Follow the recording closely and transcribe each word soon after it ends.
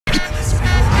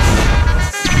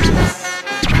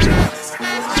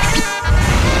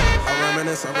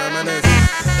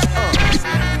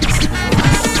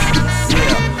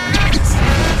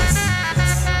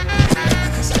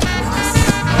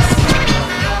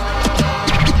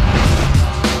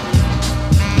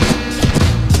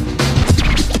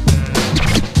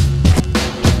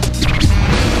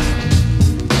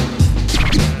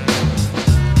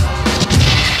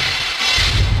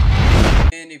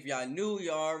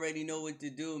already know what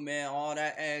to do, man. All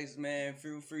that asks, man,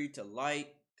 feel free to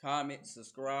like, comment,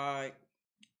 subscribe.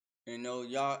 You know,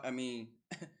 y'all,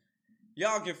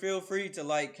 y'all can feel free to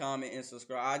like, comment, and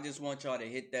subscribe. I just want y'all to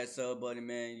hit that sub button,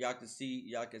 man. Y'all can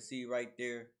see right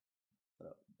there.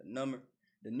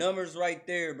 The number's right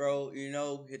there, bro. You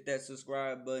know, hit that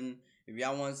subscribe button. If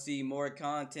y'all want to see more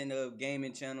content of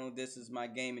gaming channel, this is my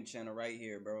gaming channel right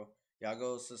here, bro. Y'all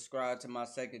go subscribe to my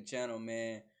second channel,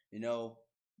 man. You know,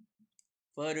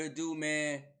 further ado,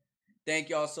 man, thank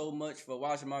y'all so much for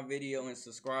watching my video and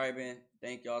subscribing.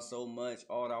 Thank y'all so much.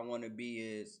 All I want to be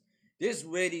is, this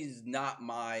really is not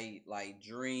my, like,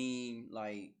 dream,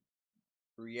 like,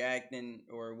 reacting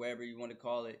or whatever you want to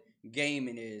call it.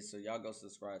 Gaming is. So y'all go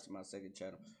subscribe to my second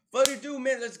channel. Further ado,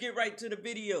 man, let's get right to the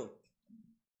video.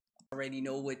 Already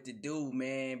know what to do,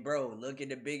 man. Bro, look at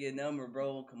the bigger number,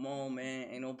 bro. Come on, man.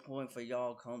 Ain't no point for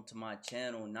y'all come to my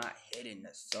channel not hitting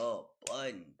the sub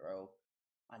button, bro.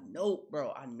 I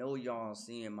know y'all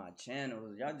seeing my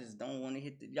channels. Y'all just don't want to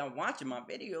hit the, y'all watching my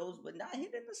videos but not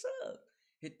hitting the sub.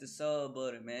 Hit the sub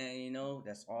button, man. You know,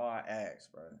 that's all I ask,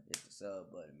 bro. Hit the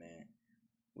sub button, man.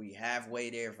 We halfway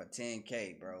there for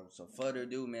 10K, bro. So further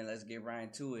ado, man, let's get right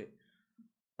into it.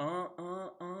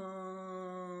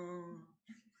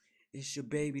 It's your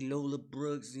baby Lola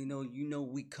Brooks. You know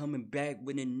we coming back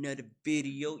with another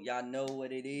video. Y'all know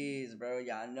what it is, bro.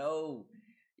 Y'all know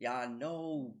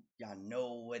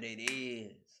what it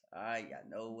is. Alright, y'all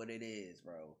know what it is,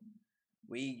 bro.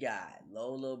 We got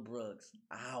Lola Brooks'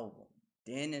 album,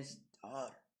 Dennis'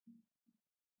 Daughter.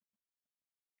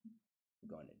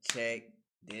 We're gonna check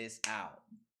this out.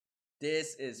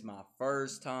 This is my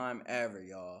first time ever,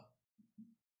 y'all,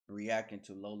 reacting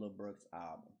to Lola Brooks'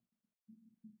 album.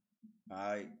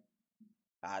 Alright,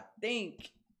 I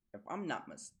think, if I'm not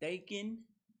mistaken,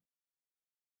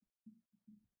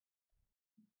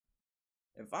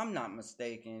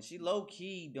 she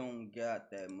low-key don't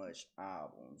got that much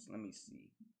albums. Let me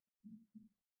see.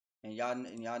 And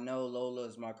y'all know Lola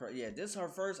is my crush. Yeah, this is her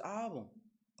first album.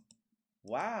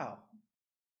 Wow.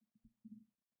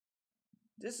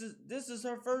 This is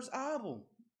her first album.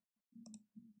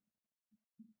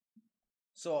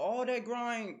 So all that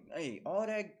grind, hey, all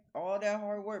that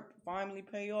hard work finally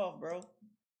pay off, bro.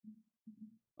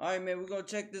 Alright, man, we're gonna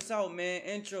check this out, man.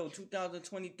 Intro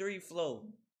 2023 flow.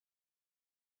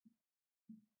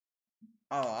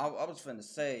 Oh, I was finna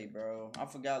say, bro. I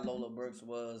forgot Lola Brooks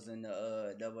was in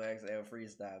the XXL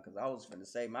freestyle, because I was finna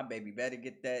say my baby better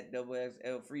get that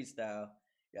XXL freestyle.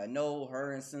 Y'all know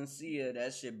her and Sincere,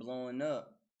 that shit blowing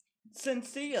up.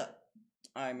 Sincere.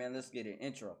 Alright, man, let's get it.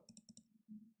 Intro.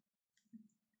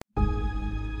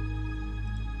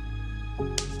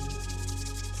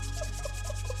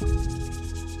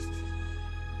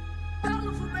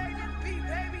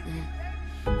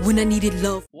 When I needed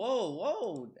love.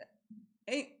 Whoa.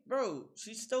 Ain't, bro,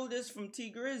 she stole this from T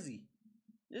Grizzy.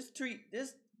 This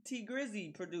T Grizzy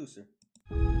producer.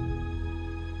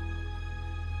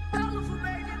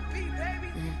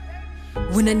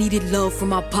 When I needed love from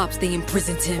my pops, they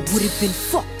imprisoned him. Would've been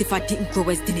fucked if I didn't grow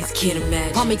as Dennis. Can't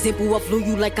imagine. Prime example, I flow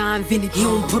you like I invented him. He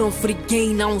don't put on for the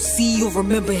gain, I don't see or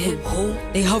remember him.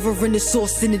 They hover in the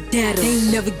source in the data. They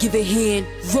ain't never give a hand,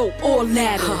 rope or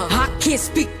ladder. I can't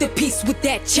speak the peace with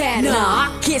that chatter.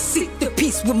 Nah, I can't seek the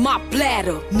peace with my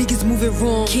bladder. Niggas moving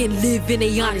wrong, can't live in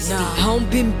a honesty. I don't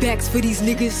bend backs for these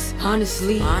niggas,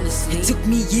 honestly. It took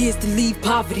me years to leave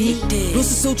poverty.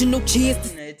 Lost a soldier, no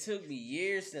chance to. It took me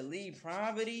years to leave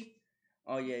poverty.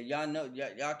 Oh yeah, y'all know,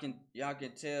 y'all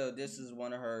can tell this is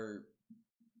one of her,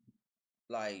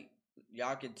 like,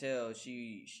 y'all can tell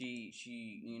she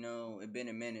you know, it been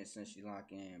a minute since she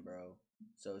locked in, bro.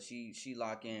 So she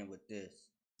lock in with this.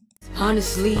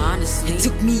 Honestly, it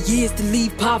took me years to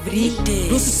leave poverty.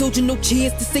 Lost a soldier, no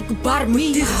chance to say goodbye to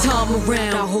me. This time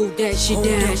around, I hold that shit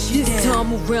down. This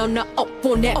time around, I up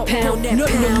on that pound. None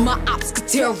of my ops could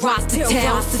terrorize the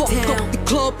town. Fuck up the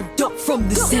club and duck from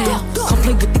the sound. Come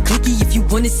play with the clicky if you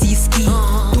wanna see a ski.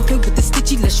 Don't play with the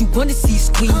stitchy unless you wanna see a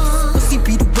squeeze. Pussy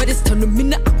be the wettest, turn them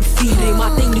into aquafina. It ain't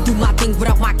my thing to do my thing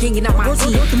without my gang and out my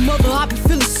team. Word the mother, I be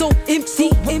feeling so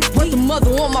empty. Word the mother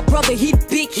on my brother, he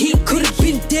big. He could've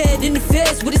been dead in the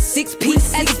feds with a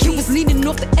 6-piece. As the kid was leaning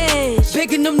off the edge,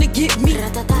 begging them to get me.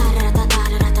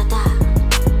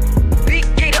 Big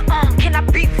gator can I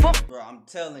be for? Bro, I'm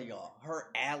telling y'all, her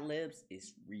ad-libs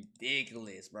is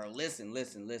ridiculous, bro. Listen.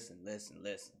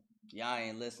 Y'all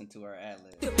ain't listen to her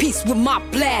ad-lib. Peace with my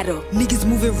bladder. Niggas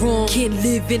moving wrong, can't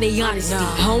live in a honesty.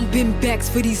 I don't been backs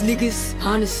for these niggas,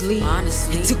 honestly.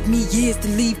 It took me years to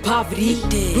leave poverty.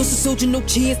 Lost a soldier, no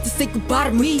chance to say goodbye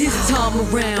to me. This time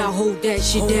around, I hold that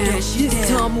shit down. This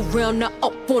time around, not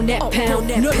up on that pound.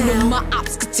 Nothing of my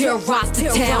ops could terrorize the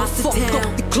town. Fuck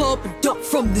up the club and duck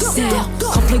from the sound.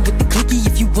 Come play with the clicky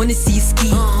if you wanna see a ski.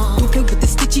 Don't play with the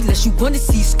stitchy unless you wanna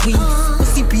see a squeeze.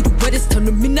 Pussy be the wettest, turn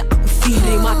them into aquafina. It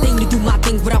ain't my thing to do my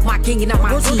thing without my gang and not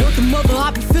my team. Word the mother,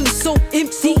 I be feeling so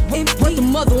empty. Word the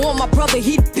mother on my brother,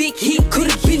 he the big heat.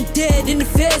 Could've been dead in the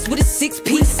feds with a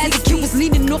 6-piece. As a kid was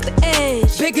leaning off the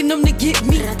edge, begging them to get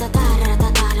me.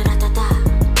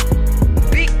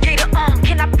 Big gator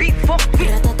can I be fucked with?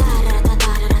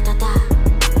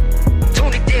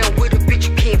 Tone it down with a bitch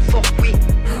you can't fuck with.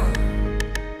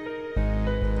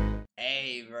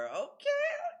 Hey, bro.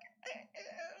 Okay.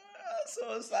 I'm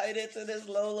so excited to this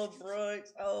Lola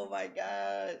Brooks. Oh my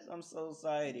gosh. I'm so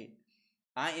excited.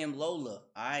 I am Lola.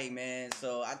 Alright, man.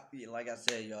 So, like I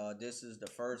said, y'all, this is the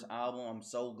first album. I'm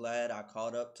so glad I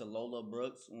caught up to Lola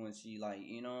Brooks when she, like,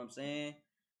 you know what I'm saying?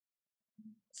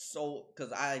 So,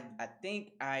 because I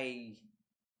think I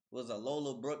was a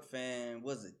Lola Brooke fan,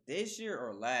 was it this year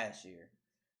or last year?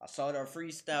 I saw her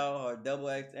freestyle, her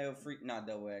not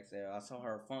double XL. I saw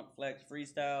her Funk Flex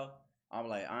freestyle. I'm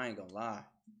like, I ain't gonna lie.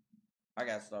 I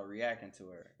gotta start reacting to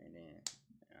her. And then,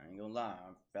 I ain't gonna lie,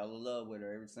 I fell in love with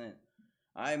her ever since.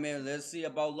 Alright, man, let's see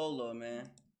about Lola, man.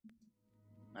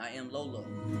 I am Lola.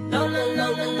 Lola,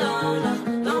 Lola, Lola,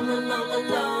 Lola, Lola,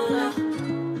 Lola.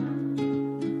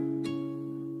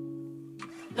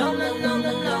 Lola,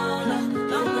 Lola, Lola,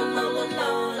 Lola, Lola,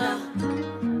 Lola.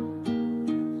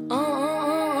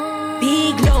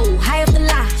 Big low, high up the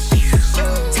line.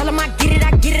 Tell 'em I get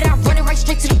it, I run it right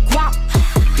straight to the guap.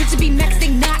 Bitch to be max, they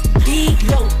not. Big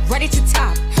low, right at your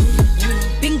top.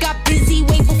 Been got busy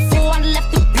way before I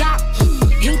left the block.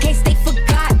 In case they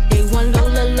forgot, they want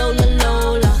Lola, Lola,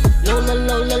 Lola, Lola,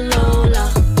 Lola,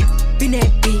 Lola. Been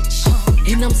that bitch,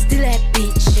 and I'm still that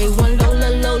bitch. They want Lola,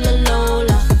 Lola,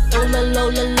 Lola, Lola,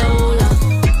 Lola, Lola.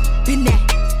 Been that,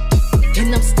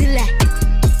 and I'm still that.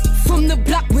 From the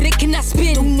block where they cannot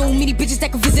spin. Don't know many bitches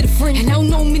that can visit a friend, and I don't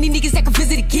know many niggas that can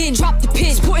visit again. Drop the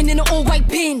pin, sporting in the all white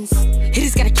bins.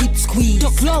 Hitters gotta keep the squeeze.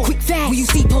 Duck low, quick fast. When you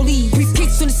see police,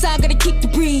 briefcase on the side, gotta keep the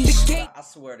breeze. I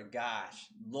swear to gosh,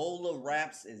 Lola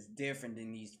raps is different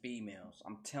than these females.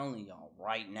 I'm telling y'all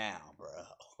right now,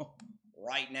 bro.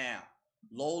 Right now,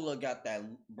 Lola got that,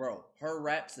 bro. Her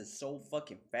raps is so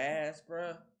fucking fast,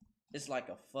 bro. It's like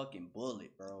a fucking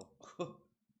bullet, bro.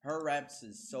 Her raps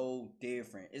is so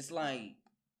different. It's like,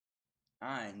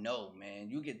 I know, man.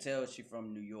 You can tell she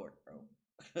from New York, bro.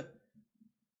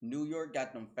 New York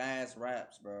got them fast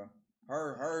raps, bro.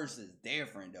 Hers is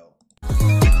different, though.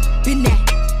 Been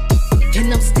that,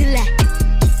 and I'm still at.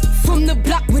 From the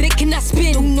block where they cannot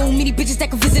spin. Don't know many bitches that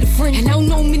can visit a friend, and I don't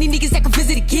know many niggas that can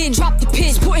visit again. Drop the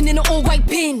pin, sporting in the all white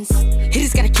bins.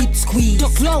 Hitters gotta keep the squeeze.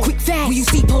 Duck low, quick fast. When you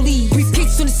see police,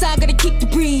 briefcase on the side, gotta keep the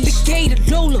breeze. Big gator,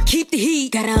 Lola, keep the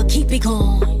heat. Gotta keep it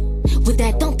going with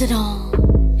that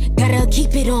dunk-da-dong. Gotta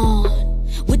keep it on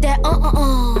with that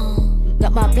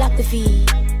Got my block to feed.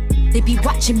 They be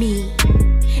watching me,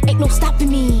 ain't no stopping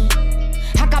me.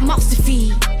 I got mouths to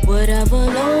feed. Whatever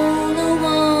Lola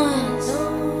wants,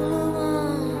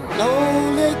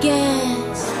 Lola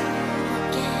gets.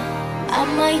 I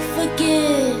might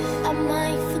forgive,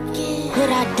 but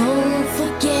I don't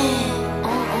forget.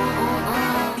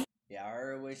 Yeah, I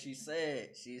heard what she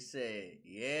said. She said,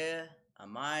 yeah, I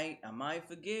might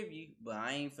forgive you, but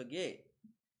I ain't forget.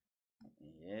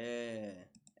 Yeah.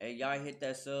 Hey, y'all hit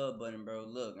that sub button, bro.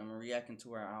 Look, I'm reacting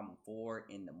to her album 4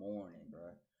 in the morning,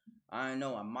 bro. I don't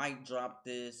know. I might drop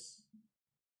this.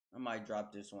 I might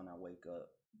drop this when I wake up.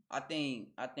 I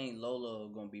think Lola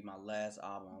gonna be my last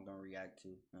album I'm gonna react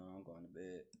to. No, I'm going to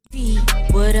bed.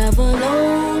 Whatever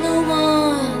Lola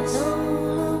wants.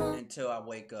 Until I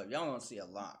wake up. Y'all wanna see a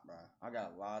lot, bro. I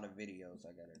got a lot of videos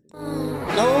I gotta do.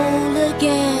 Lola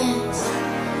gets.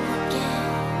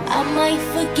 I might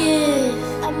forgive,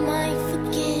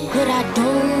 but I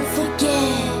don't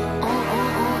forget.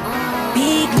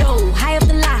 Big low, high up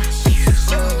the line.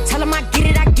 Tell 'em I get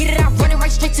it, I run it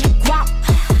right straight to the guap.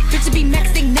 Bitch to be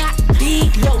max, they not.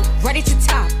 Big low, right at your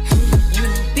top.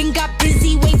 Been got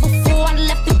busy way before I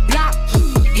left the block.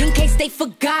 In case they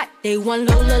forgot, they want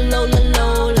Lola, Lola,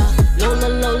 Lola, Lola,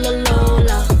 Lola,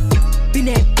 Lola. Been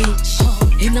that bitch,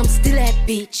 and I'm still that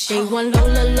bitch. They want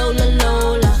Lola, Lola,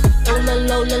 Lola, Lola,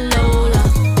 Lola, Lola.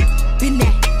 Been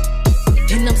that,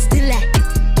 and I'm still that.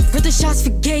 Brother shots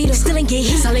for Gator. Still ain't get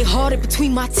hit. I lay harder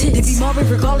between my tits. They be married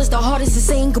regardless, the hardest is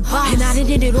saying goodbye. And I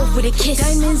didn't end it off with a kiss.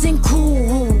 Diamonds and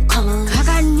cool colors. I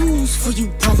got news for you,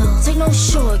 brother. Take no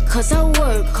short, cause I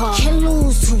work hard. Can't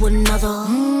lose to another.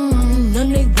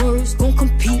 None they words gon'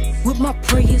 compete with my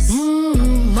prayers.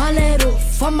 My let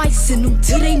off, I might send them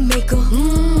to they maker.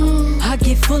 I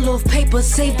get full of paper,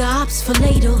 save the ops for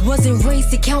later. Wasn't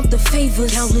raised to count the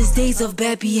favors. Countless days of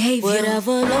bad behavior.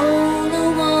 Whatever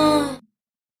Lola want.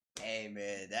 Hey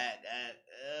man,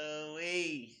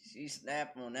 she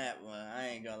snapped on that one. I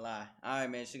ain't gonna lie. Alright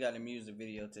man, she got a music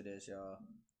video to this, y'all.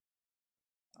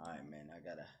 Alright man, I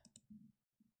gotta.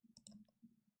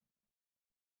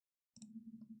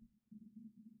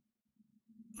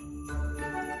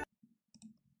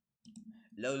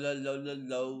 Lola, Lola,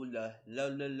 Lola,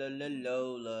 Lola, Lola,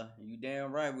 Lola. You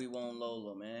damn right we want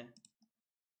Lola, man.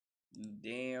 You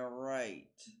damn right.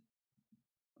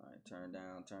 Alright, turn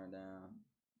down, turn down.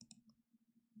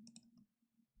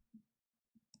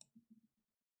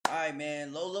 Alright,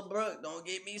 man. Lola Brooke, don't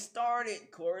get me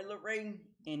started. Corey Lorraine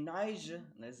and Nyjah.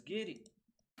 Let's get it.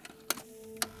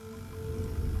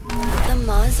 The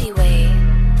Mozzie way.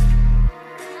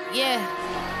 Yeah.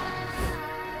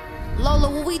 Lola,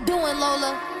 what we doing,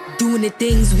 Lola? Doing the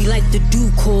things we like to do,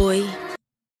 Coy.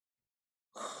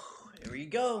 Here we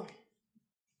go.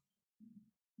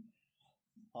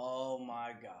 Oh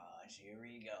my gosh, here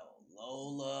we go.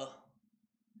 Lola.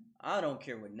 I don't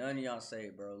care what none of y'all say,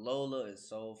 bro. Lola is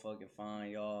so fucking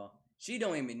fine, y'all. She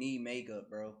don't even need makeup,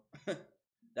 bro.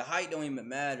 The height don't even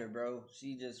matter, bro.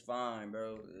 She just fine,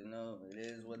 bro. You know, it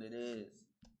is what it is.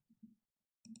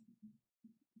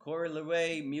 Corey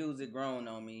LeRae music grown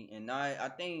on me, and I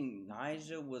think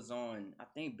Nyjah was on, I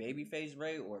think Babyface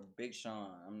Ray or Big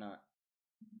Sean. I don't know.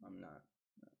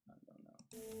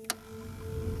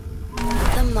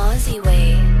 The Mozzie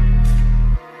way.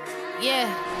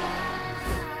 Yeah.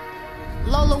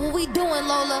 Lola, what we doing,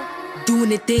 Lola? Doing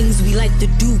the things we like to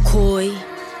do, Coy.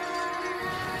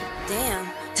 Damn.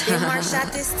 Big Mark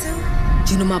shot this too?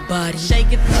 You know my body.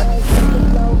 Shake it,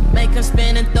 make her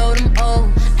spin and throw them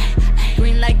O's.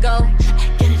 Green light go.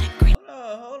 Get it green.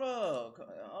 Hold up.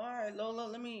 All right, Lola.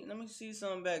 Let me see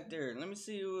something back there. Let me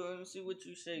see what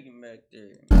you shaking back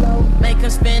there. Make her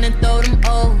spin and throw them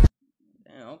O's.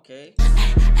 Damn, okay.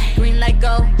 Green light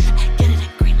go. Get it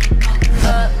green light go.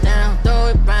 Up, down, throw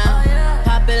it round.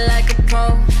 Pop it like a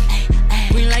pro.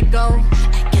 Green light go.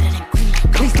 Get it green light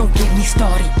go. Please don't get me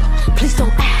started. Please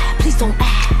don't please don't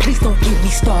please don't get me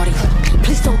started.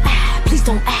 Please don't please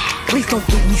don't please don't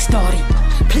get me started.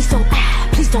 Please don't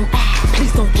please don't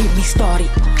please don't get me started.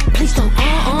 Please don't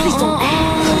please don't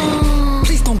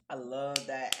please don't. I love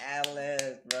that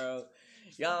Alice, bro.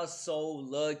 Y'all so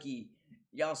lucky.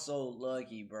 Y'all so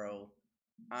lucky, bro.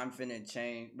 I'm finna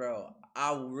change, bro.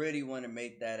 I really want to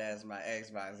make that as my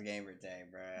Xbox gamer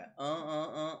tag, bro.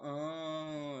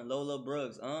 Lola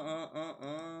Brooks.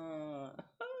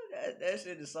 That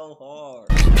shit is so hard.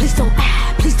 Please don't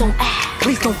please don't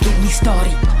please don't get me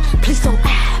started. Please don't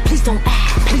please don't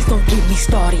please don't get me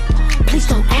started. Please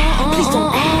don't please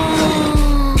don't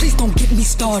please don't get me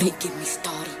started. Get me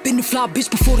started. Been a fly bitch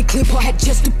before the clip, I had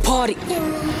just departed.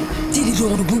 Did it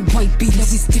all with white beat, now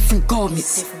it's different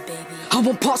garments. I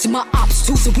want parts of my ops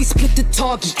too, so we split the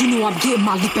target. You know I'm getting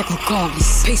my loot back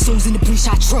regardless. Pesos in the breach,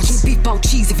 I trust. Can't beef out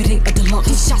cheese if it ain't a deluxe.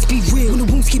 These shots be real when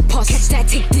the wounds get pus. Catch that,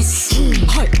 take this.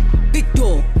 Hut, big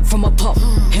door from a pup.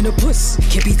 And a puss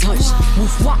can't be touched.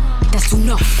 Woof wop, that's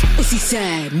enough. Pussy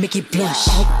sad, make it blush.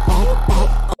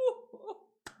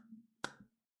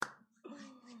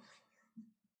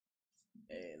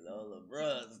 Hey, Lola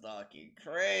Brooks talking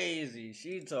crazy.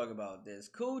 She talk about this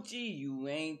coochie you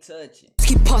ain't touching.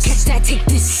 Keep pus, catch that, take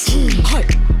this. Hut,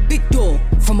 big door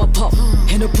from a pup.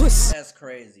 And a puss. That's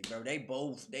crazy, bro. They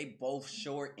both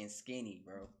short and skinny,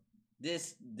 bro.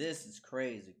 This is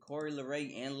crazy. Corey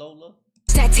LeRae and Lola.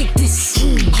 That take this.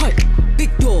 Hut,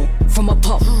 big door from a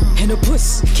pup. And a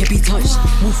puss can't be touched.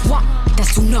 Woof wop,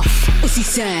 that's enough. Pussy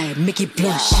sad, make it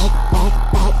blush.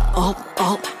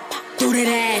 Up. Throw that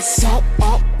ass up.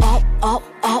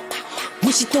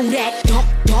 When she throw that duck.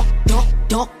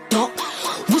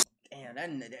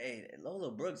 Damn, that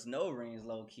Lola Brooks no rings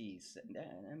low key.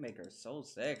 That make her so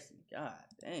sexy. God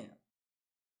damn.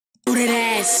 Throw that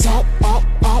ass up.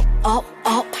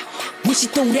 When she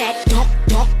throw that duck.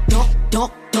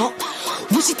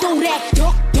 When she throw that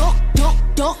duck.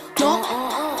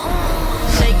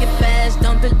 Shake it fast,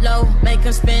 dump it low. Make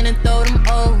her spin and throw them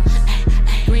O's.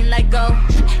 Green light go.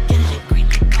 Get it green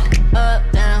light go.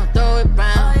 Up, down, throw it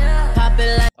round. Pop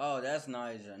it like. Oh, that's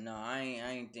Nyjah. No, I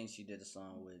ain't think she did a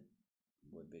song with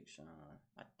with Big Sean.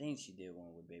 I think she did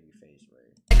one with Babyface,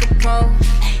 right? Like a pro,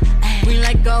 green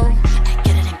light go.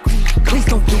 Please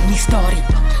don't get me started.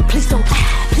 Please don't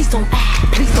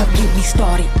get me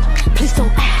started. Please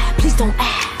don't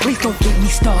get me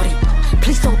started.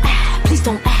 Please don't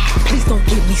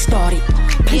get me started.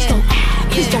 Please don't.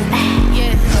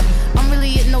 Yeah, I'm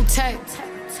really at no tech.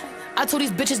 I told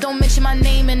these bitches don't mention my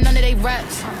name in none of they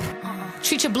raps.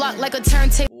 Treat your block like a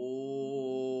turntable.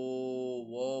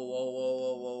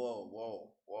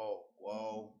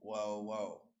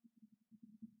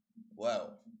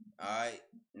 Well, alright.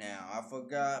 Now, I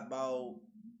forgot about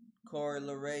Corey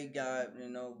LeRae got,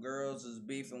 girls is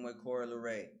beefing with Corey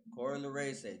LeRae. Corey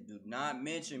LeRae said, do not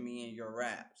mention me in your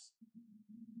raps.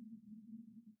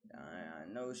 I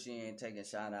know she ain't taking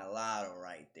shot at Lotto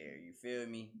right there. You feel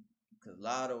me? Because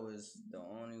Lotto is the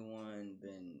only one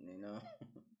been,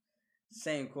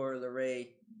 same Corey LeRae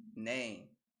name.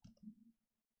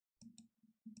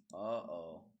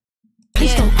 Uh-oh.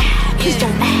 Yeah,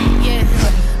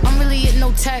 I'm really at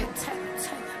no tech.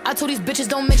 I told these bitches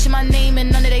don't mention my name in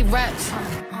none of they raps.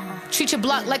 Treat your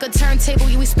block like a turntable,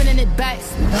 we spinning it back.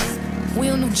 We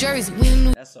in New Jersey, we in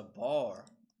New. That's a bar.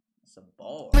 That's a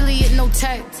bar. Really at no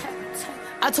tech.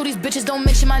 I told these bitches don't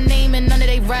mention my name in none of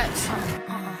they raps.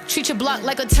 Treat your block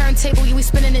like a turntable, we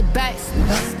spinning it back.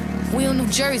 We in New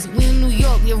Jersey, we in New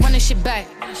York, you're running shit back.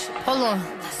 Hold on.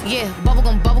 Yeah,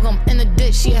 bubblegum in the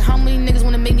ditch. Yeah, how many niggas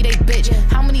wanna make me they bitch?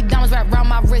 How many diamonds wrap around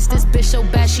my wrist? This bitch so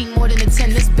bad, she more than a 10.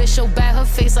 This bitch so bad, her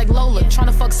face like Lola.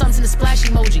 Tryna fuck something in the splash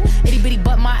emoji. Itty bitty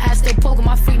butt, my ass still poking.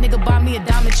 My freak nigga buy me a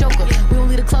diamond choker. We don't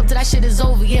leave the club till that shit is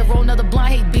over. Yeah, roll another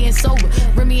blind, hate being sober.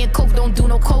 Remy and Coke, don't do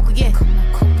no coke, yeah.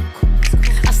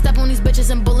 I step on these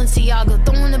bitches in Balenciaga.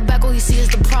 Throwing it back, all you see is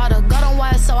the product. Got on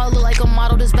YSL, I look like a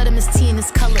model. This Vitamins T in this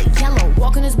color, yellow.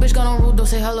 Walking this bitch, got on rude, don't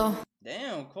say hello.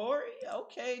 Damn, Corey.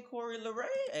 Okay, Corey LeRae.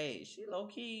 Hey, she low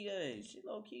key, right,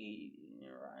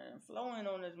 flowing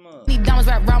on this mug. Need diamonds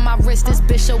wrap around my wrist. This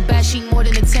bitch so bad, she more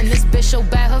than a 10. This bitch so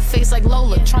bad, her face like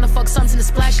Lola. Tryna fuck something in the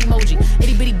splash emoji.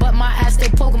 Itty bitty butt, my ass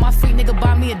still poking. My freak nigga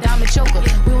buy me a diamond choker.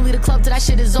 We don't leave the club till that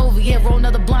shit is over. Yeah, roll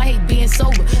another blind, hate being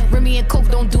sober. Remy and Coke,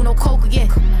 don't do no coke, yeah.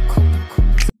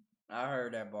 I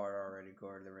heard that bar already,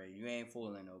 Corey LeRae. You ain't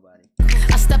fooling nobody.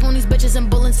 I step on these bitches in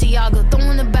Balenciaga.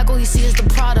 Throwing it back, all you see is the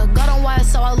product. Got on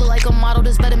YSL, I look like a model.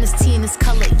 This Vitamins T in this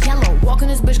color, yellow. Walking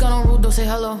this bitch, got on rude, don't say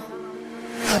hello.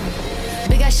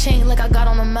 Big ass chain like I got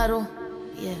on a medal.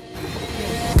 Yeah.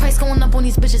 Price going up on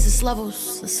these bitches, it's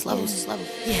levels.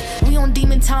 Yeah. We on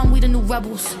demon time, we the new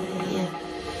rebels. Yeah.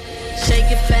 Shake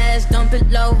it fast, dump it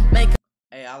low, make it.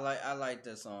 Hey, I like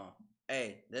this song.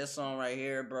 Hey, this song right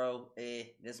here, bro.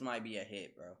 Hey, this might be a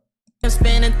hit, bro.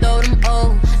 Spin and throw them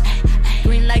O's.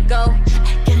 Green light go.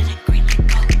 Get it in green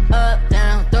light go. Up,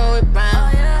 down, throw it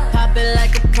round. Pop it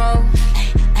like a pro.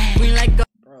 Green light go.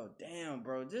 Bro, damn,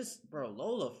 bro.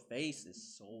 Lola face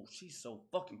is she's so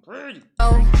fucking pretty.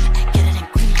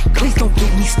 Please don't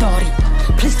get me started.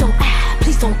 Please don't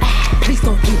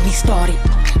get me started.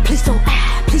 Please don't get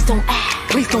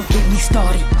me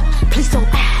started.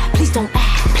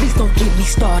 Please don't get me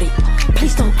started.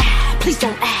 Please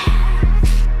don't.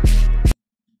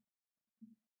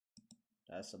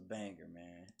 That's a banger,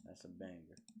 man. That's a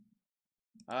banger.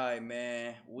 Alright,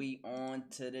 man. We on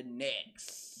to the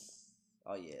next.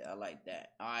 Oh, yeah. I like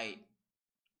that. Alright.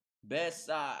 Best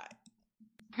side.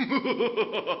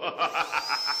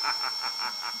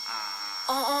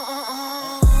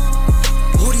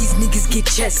 All these niggas get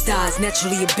chastised,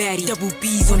 naturally a baddie. Double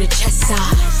B's on the chest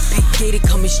side. Big gator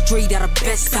coming straight out of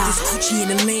Best Side. This coochie in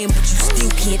the land, but you still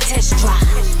can't test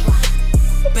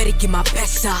drive. Better get my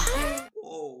best side.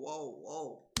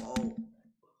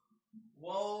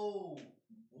 Whoa,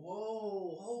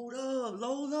 hold up,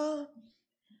 Lola,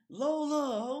 hold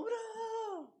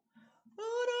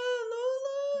up,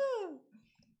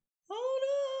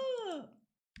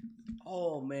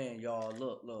 Oh man, y'all,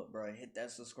 look, bro, hit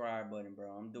that subscribe button, bro.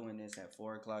 I'm doing this at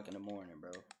 4 o'clock in the morning,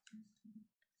 bro.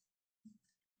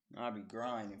 I be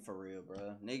grinding for real,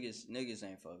 bro. Niggas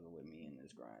ain't fucking with me in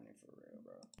this grinding for real,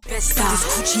 bro. Best side,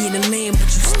 this coochie in the land, but you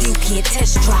still can't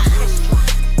test drive.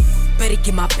 Better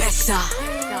get my best side.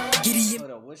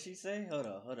 Hold up, what she say? Hold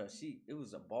up. It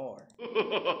was a bar.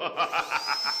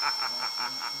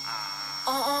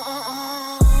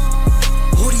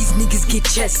 All these niggas get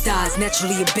chastised,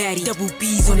 naturally a baddie. Double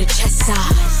B's on the chest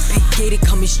side. Big gator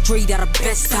coming straight out of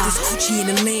Best Side. This coochie in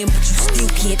the land, but you still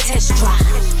can't test drive.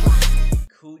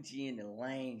 Coochie in the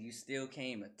lane, you still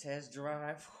came a test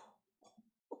drive?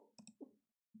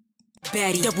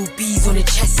 Baddie, double B's on the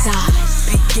chest side.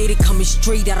 Big gator coming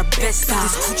straight out of Best Side.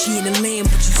 This coochie in the land,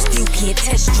 but you still can't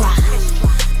test drive.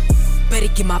 Better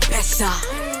get my best side.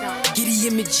 Get the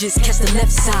images, catch the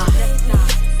left side.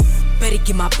 Better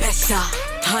get my best side.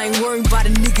 I ain't worried about a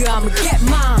nigga, I'ma get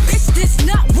mine. Bitch, this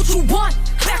not what you want.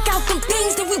 Back out them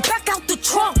things, then we back out the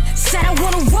trunk. Said I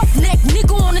want a roughneck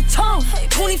nigga on the tongue.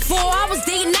 24 hours,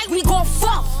 day and night, we gon'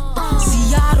 fuck.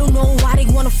 See, I don't know why they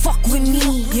wanna fuck with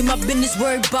me. In my business,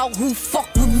 worried about who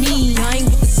fuck with me. I ain't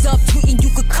with the subtweeting, you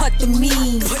could cut the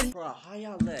meme. Bro, how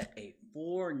y'all let a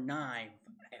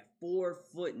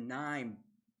 4'9"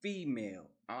 female?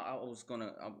 I was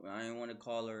gonna, I didn't want to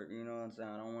call her, you know what I'm saying?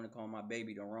 I don't want to call my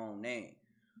baby the wrong name.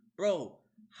 Bro,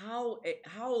 how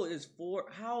is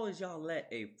y'all let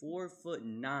a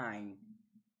 4'9"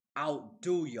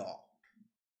 outdo y'all?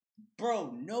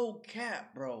 Bro, no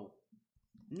cap, bro.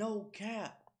 No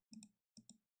cap.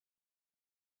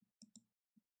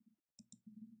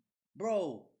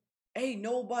 Bro, ain't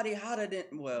nobody hotter than,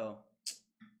 well,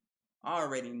 I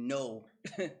already know.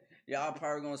 Y'all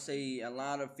probably gonna say a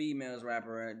lot of females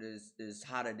rapper is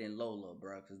hotter than Lola,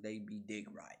 bro, because they be dick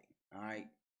riding, alright?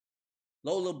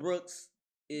 Lola Brooks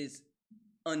is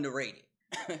underrated.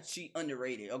 She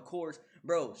underrated. Of course,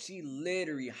 bro, she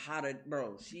literally hotter,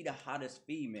 bro. She the hottest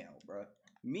female, bro.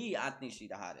 Me, I think she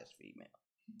the hottest female.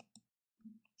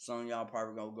 Some of y'all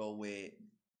probably gonna go with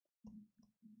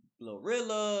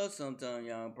Glorilla. Sometimes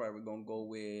y'all probably gonna go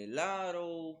with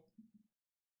Lotto.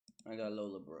 I got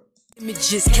Lola Brooks.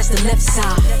 Images, catch the left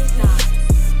side.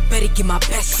 Better get my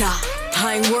best side.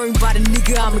 I ain't worried about a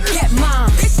nigga, I'ma get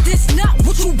mine. Bitch, this not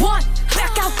what you want.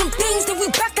 Back out them things, then we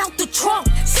back out the trunk.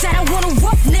 Said I want a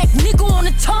roughneck nigga on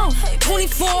the tongue.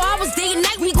 24 hours, day and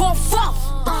night, we gon' fuck.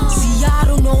 See, I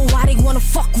don't know why they wanna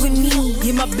fuck with me.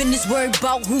 In my business, worried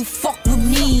about who fuck with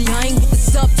me. I ain't with the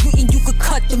subtweeting, you could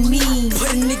cut the meme.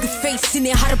 Put a nigga face in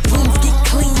it, how the brooms get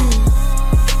clean.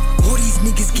 All these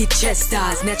niggas get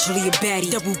chastised, naturally a baddie.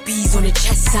 Double B's on the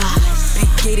chest side. Big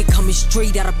gator coming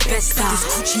straight out of Best Buy. This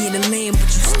Gucci in the land, but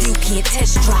you still can't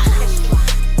test drive.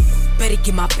 Better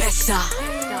get my best side.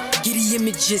 Get the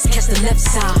images, catch the left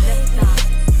side.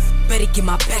 Better get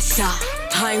my best side.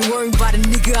 I ain't worried about a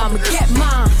nigga, I'ma get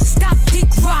mine. Stop dick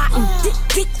riding,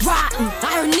 dick riding.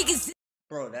 I heard niggas.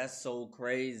 Bro, that's so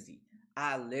crazy.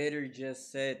 I literally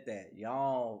just said that.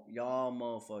 Y'all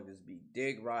motherfuckers be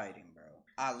dick riding, bro.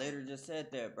 I literally just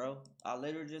said that, bro. I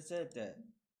literally just said that.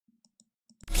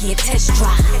 Can't test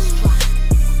drive.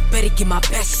 Better get my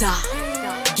best side.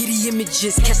 Get the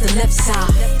images, catch the left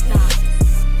side.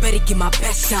 Better get my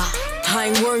best side. I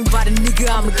ain't worried about a nigga,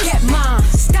 I'ma get mine.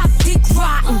 Stop dick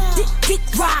riding, dick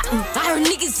riding. I heard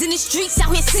niggas in the streets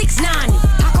out here 6'9". I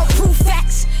got proof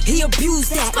facts, he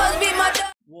abused that. Supposed to be my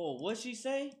dog. Whoa, what she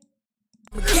say?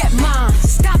 Get mine.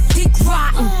 Stop dick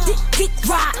riding, dick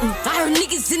riding. I heard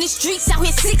niggas in the streets out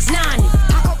here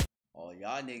 6'9". Oh,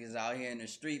 y'all niggas out here in the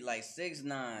street like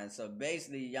 6'9". So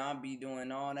basically, y'all be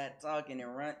doing all that talking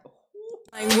and run.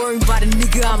 I ain't worried about a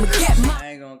nigga, I'ma get mine.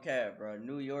 I ain't gonna care, bro.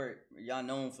 New York, y'all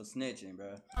known for snitching,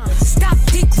 bro. Stop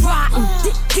dick riding,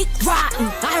 dick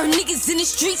riding. I heard niggas in the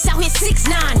streets out here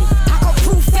 6'9". I got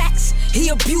proof facts, he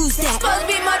abused that. Supposed to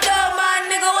be my dog, my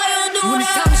nigga, why you do that? When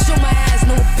it's time to show my ass,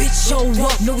 no bitch show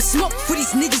up. No smoke for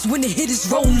these niggas when the hitters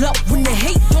roll up. When the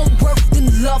hate don't work,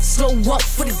 then love slow up.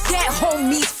 For the dead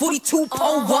homies, 42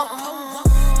 pull up.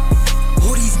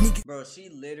 Bro, she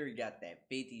literally got that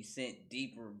 50 Cent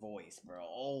deeper voice, bro.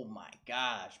 Oh my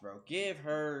gosh, bro. Give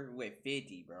her with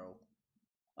 50, bro.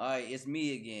 Alright, it's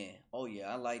me again. Oh yeah,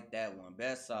 I like that one.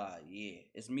 Best side, yeah.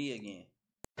 It's me again.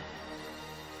 Oh,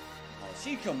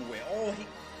 she coming with all heat.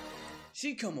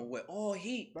 She coming with all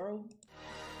heat, bro.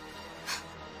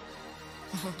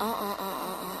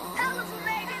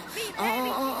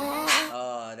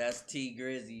 That's T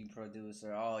Grizzy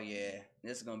producer. Oh yeah,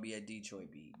 this is gonna be a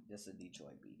Detroit beat. This is a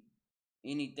Detroit beat.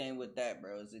 Anything with that,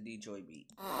 bro, it's a Detroit beat.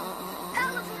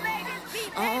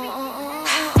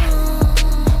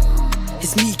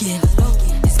 It's me again.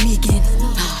 It's me again.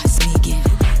 Ah, it's me again.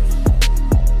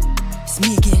 It's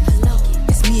me again.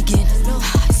 It's me again.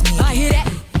 Ah, it's me again. I hear that.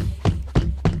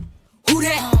 Who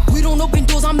that? We don't open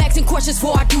doors, I'm asking questions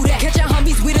before I do that. Catch your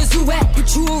homies with a zoo at,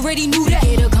 but you already knew that.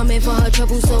 Hater coming for her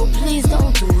trouble, so please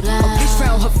don't do that. A bitch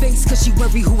frown her face cause she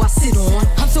worry who I sit on.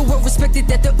 I'm so well respected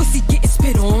that the pussy getting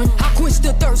spit on. I quench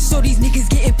the thirst so these niggas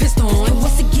getting pissed on. And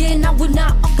once again, I would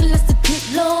not unless the dick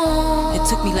long. It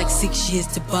took me like 6 years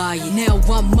to buy it. Now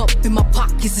I'm up in my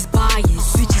pockets is buying.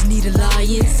 Bitches need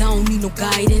alliance, I don't need no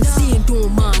guidance. Seeing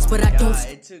doing mines, but I don't.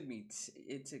 It took me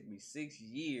 6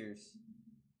 years.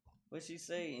 What she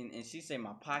say? And she say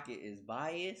my pocket is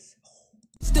biased.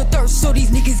 Still thirst, so these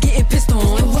niggas getting pissed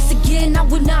on. And once again, I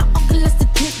would not unless the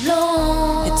pocket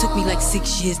long. It took me like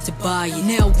 6 years to buy it.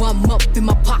 Now I'm up in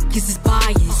my pockets is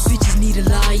bias. Bitches need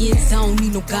alliance, I don't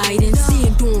need no guidance.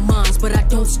 Seeing doing mines, but I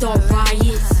don't start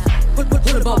riots.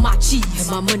 What about my cheese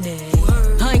and my money?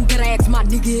 I ain't gotta ask my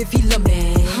nigga if he love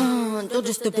me. Don't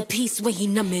disturb the peace when he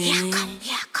numbing.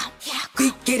 Yeah, come.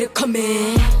 We get it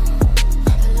coming.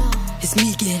 It's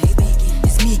me again.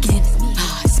 It's me again.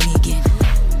 It's me again.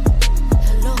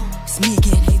 It's me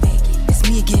again. It's me again. It's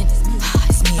me again.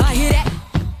 I hear that.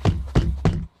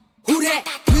 Who that?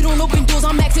 We don't open doors,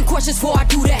 I'm asking questions before I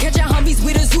do that. Catch your homies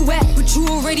with us, who at? But you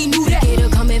already knew that. Get her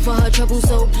coming for her trouble,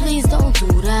 so please don't do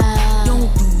that.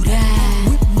 Don't do that.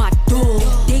 With my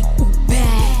dog, they go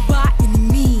bad. Biting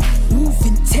me,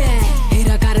 moving tag. Hate,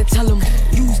 I gotta tell them,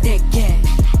 use that gap.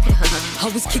 I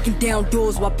was kicking down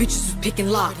doors while bitches was picking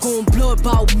locks. Going blood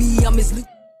about me, I'm his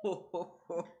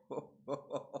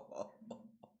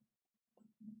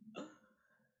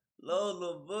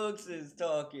Lola Books is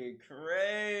talking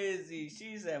crazy.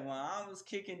 She said, when I was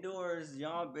kicking doors,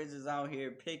 y'all bitches out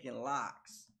here picking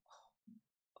locks.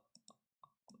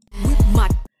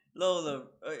 Lola,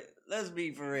 let's be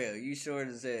for real. You short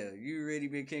as hell. You really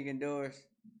been kicking doors?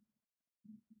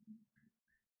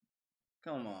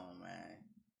 Come on, man.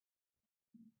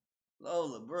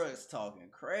 Lola Brooks talking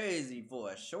crazy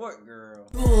for a short girl.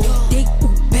 They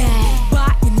go bad,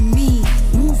 biting me,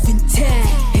 moving tag.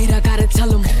 Hate, I gotta tell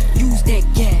them, use that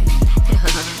gap.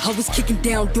 I was kicking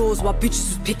down doors while bitches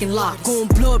was picking locks. Going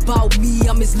blood about me,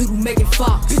 I'm his little Megan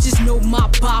Fox. Bitches know my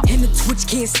bop, and the Twitch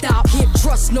can't stop. Can't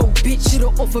trust no bitch,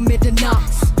 should've offered me the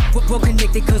knocks. We're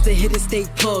connected cause the hitters stay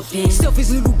plugged in. Selfish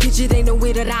little bitch, it ain't no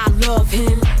way that I love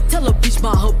him. Tell a bitch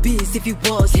about her biz if it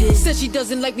was him. Said she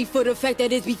doesn't like me for the fact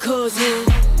that it's because him.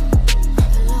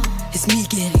 It's me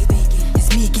again,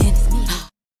 it's me again.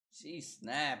 She's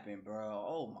snapping, bro.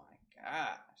 Oh my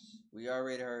gosh. We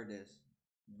already heard this.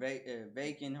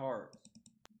 Vacant hearts.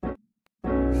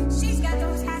 She's got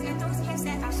those eyes and those hips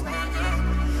that are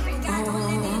sweating. Got no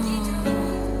limit to do.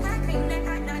 I think that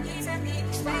I'm not easily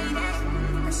persuaded,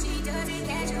 but she doesn't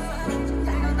catch you up.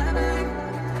 Got no bubble,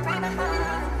 right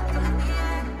behind. Don't let me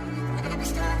up, let me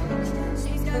stop.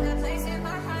 She's got a place in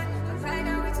my heart, but right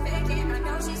now it's vacant. I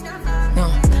know she's not far.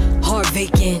 Heart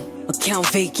vacant, account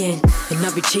vacant, and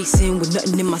I be chasing with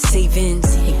nothing in my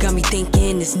savings. It got me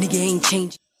thinking this nigga ain't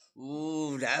changing.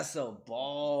 Ooh, that's a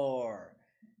bar.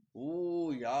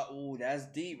 Ooh, y'all. Ooh, that's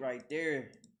deep right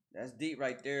there. That's deep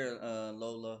right there,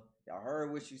 Lola. Y'all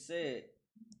heard what she said.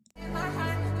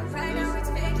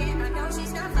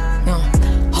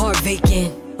 Heart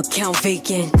vacant, account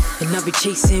vacant, and I be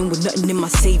chasing with nothing in my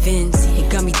savings. It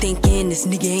got me thinking this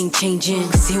nigga ain't changing,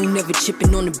 cause he don't never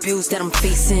chipping on the bills that I'm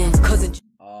facing. Cousin.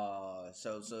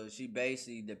 So she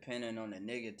basically depending on the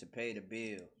nigga to pay the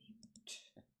bill.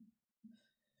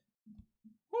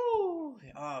 Woo!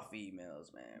 All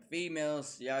females, man.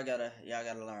 Females, y'all gotta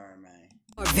learn, man.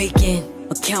 Heart vacant,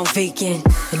 account vacant,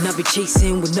 and I be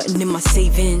chasing with nothing in my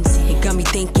savings. It got me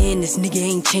thinking this nigga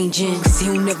ain't changing, cause he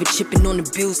don't never chipping on the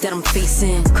bills that I'm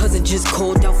facing. Cousin just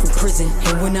called out from prison,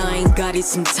 and when I ain't got it,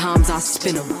 sometimes I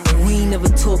spin him. We ain't never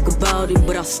talk about it,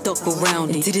 but I stuck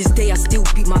around it. To this day, I still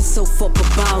beat myself up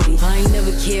about it. I ain't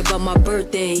never cared about my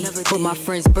birthday, but my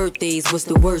friends' birthdays was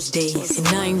the worst days, and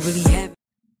I ain't really have.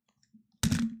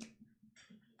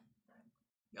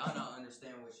 Y'all don't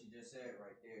understand what she just said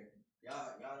right there.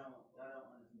 Y'all don't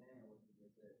understand what she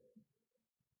just said.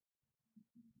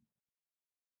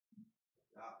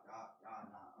 Y'all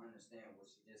not understand what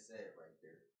she just said right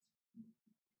there.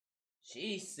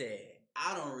 She said,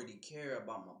 I don't really care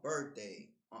about my birthday.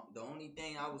 The only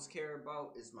thing I was care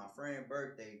about is my friend's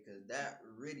birthday, cause that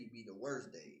really be the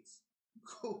worst days.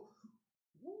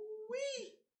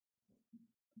 Woo-wee.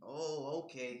 Oh,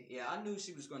 okay. Yeah, I knew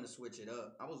she was gonna switch it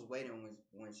up. I was waiting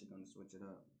when she gonna switch it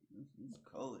up. It's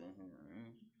cold in here,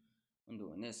 man. I'm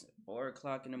doing this at 4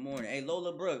 o'clock in the morning. Hey,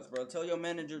 Lola Brooks, bro, tell your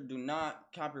manager do not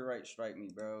copyright strike me,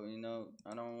 bro. You know,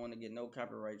 I don't want to get no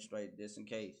copyright strike just in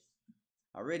case.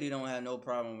 I really don't have no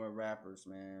problem with rappers,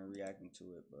 man, reacting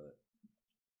to it, but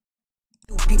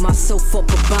Beat myself up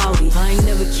about it. I ain't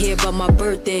never cared about my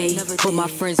birthday, but my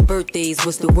friends' birthdays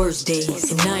was the worst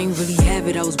days, and I ain't really have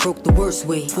it. I was broke the worst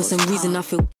way. For some reason, I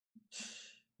feel.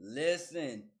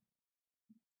 Listen,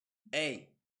 hey,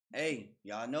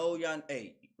 y'all know,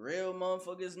 hey, real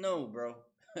motherfuckers know, bro.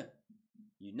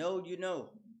 You know.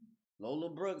 Lola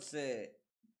Brooks said,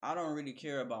 I don't really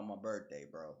care about my birthday,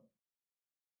 bro.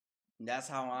 And that's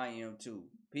how I am too.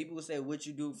 People say, what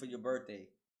you do for your birthday?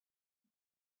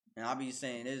 And I'll be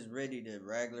saying, it's really the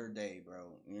regular day,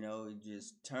 bro. You know, it's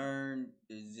just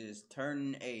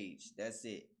turning age. That's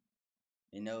it.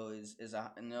 You know,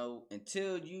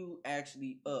 until you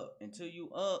actually up. Until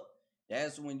you up,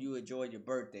 that's when you enjoy your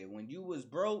birthday. When you was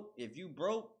broke, if you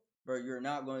broke, bro, you're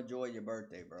not gonna enjoy your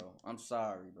birthday, bro. I'm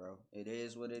sorry, bro. It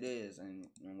is what it is. And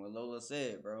what Lola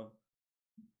said, bro.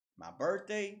 My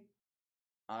birthday,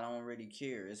 I don't really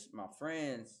care. It's my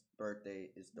friend's birthday.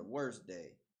 It's the worst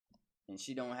day. And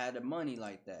she don't have the money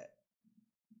like that.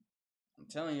 I'm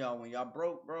telling y'all, when y'all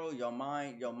broke, bro, your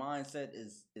mindset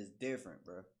is different,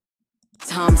 bro.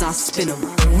 Times I spin them.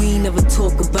 We ain't never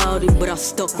talk about it, but I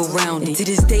stuck around it. To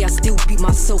this day, I still beat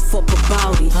myself up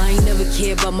about it. I ain't never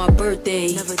cared about my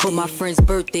birthday, but my friends'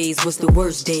 birthdays was the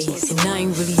worst days. And I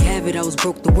ain't really have it, I was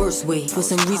broke the worst way. For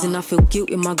some reason, I feel guilt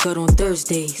in my gut on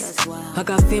Thursdays. I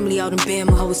got family out in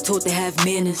Bama, I was taught to have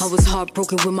manners. I was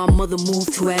heartbroken when my mother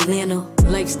moved to Atlanta.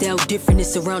 Lifestyle different,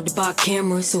 is surrounded by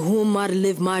cameras. So who am I to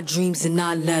live my dreams and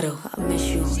not let her? I miss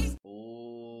you.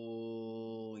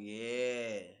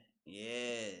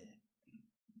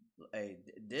 Hey,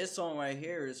 this song right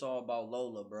here is all about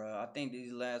Lola, bro. I think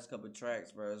these last couple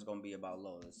tracks, bro, is gonna be about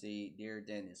Lola. See, dear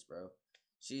Dennis, bro.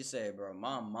 She said, bro,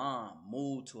 my mom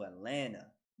moved to Atlanta.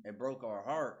 It broke her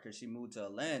heart because she moved to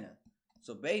Atlanta.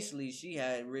 So basically, she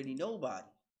had really nobody.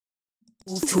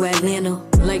 Moved to Atlanta,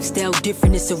 lifestyle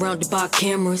different, is surrounded by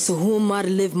cameras. So who am I to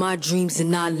live my dreams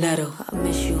and not let her? I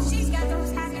miss you. She's got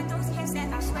those eyes and those hips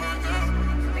that I swear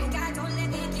that. But God don't let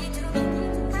me get to me.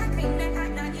 I claim that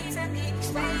I'm not easily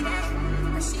persuaded.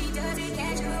 But she doesn't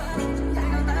catch you up. Got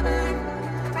no bubble,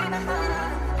 right behind.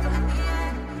 Let me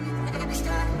up, let me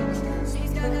start.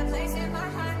 She's got a place in my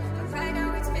heart. But right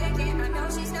now it's vacant. I know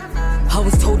she's not far. I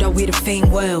was told I wear the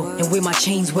fame well, and wear my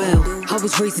chains well. I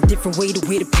was raised a different way to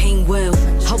wear the pain well.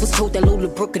 I was told that Lola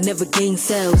Brooke could never gain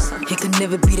sales. It could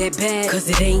never be that bad, cause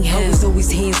it ain't hell. I was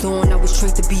always hands on, I was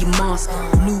trained to be a monster.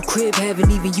 New crib,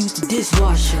 haven't even used the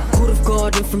dishwasher. Court of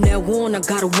God, and from now on, I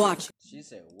gotta watch. She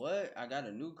said, what? I got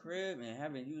a new crib and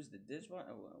haven't used the dishwasher?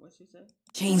 What she said?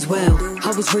 Chains well.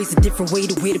 I was raised a different way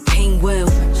to wear the pain well.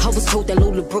 I was told that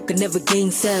Lola Brooke could never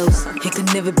gain sales. It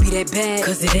could never be that bad,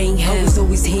 cause it ain't hell. I was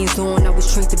always hands on, I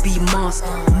was trained to be a monster.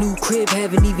 New crib,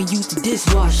 haven't even used the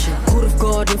dishwasher. Court of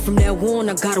God, and from now on,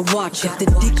 I gotta watch. If the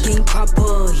dick ain't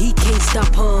proper, he can't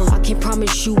stop her. I can't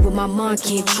promise you, but my mind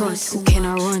can't trust. Who can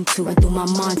I run to? Run through my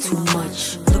mind too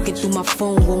much. Looking through my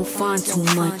phone won't find too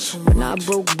much. When I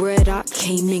broke bread, I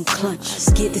came in clutch.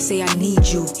 Scared to say I need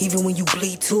you, even when you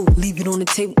bleed too. Leave it on the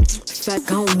table, in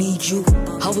fact, I don't need you.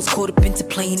 I was caught up into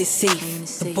playing it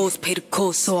safe. The boss paid the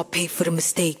cost, so I paid for the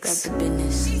mistakes.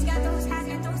 She's got those eyes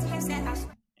and those hips that I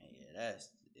swear. That's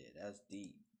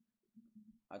deep.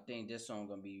 I think this song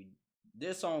gonna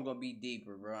be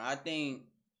deeper, bro. I think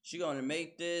she gonna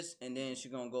make this and then she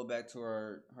gonna go back to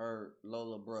her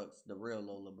Lola Brooks, the real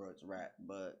Lola Brooks rap.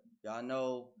 But y'all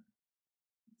know,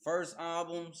 first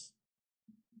albums,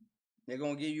 they're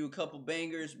gonna give you a couple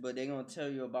bangers, but they're gonna tell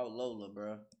you about Lola,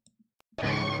 bro.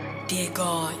 Dear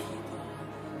God,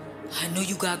 I know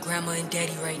you got grandma and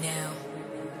daddy right now.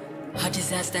 I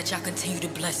just ask that y'all continue to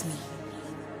bless me.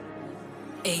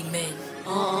 Amen.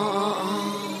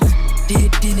 Dear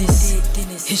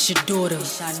Dennis, it's your daughter.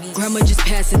 Grandma just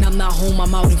passed and I'm not home,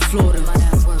 I'm out in Florida.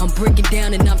 I'm breaking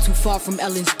down and I'm too far from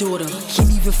Ellen's daughter. Can't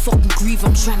even fucking grieve,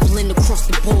 I'm traveling across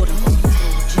the border.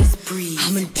 Just breathe,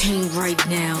 I'm in pain right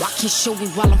now. I can't show it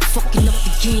while I'm fucking up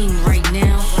the game right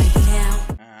now.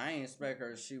 I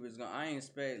ain't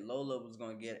expect Lola was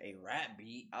gonna get a rap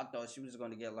beat. I thought she was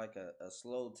gonna get like a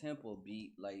slow tempo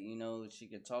beat, like, you know, she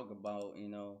could talk about, you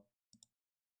know,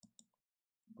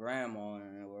 grandma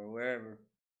or wherever.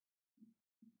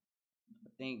 I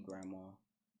think grandma.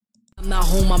 I'm not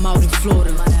home, I'm out in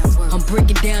Florida. I'm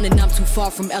breaking down and I'm too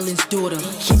far from Ellen's daughter.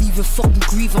 Can't even fucking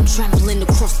grieve, I'm traveling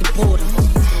across the border.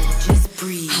 Just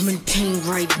breathe, I'm in pain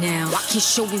right now. I can't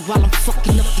show it while I'm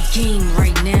fucking up the game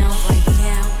right now.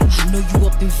 I know you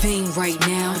up in vain right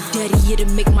now. Daddy here to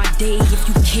make my day if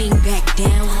you came back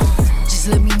down. Just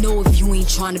let me know if you ain't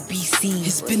trying to be seen.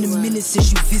 It's been a minute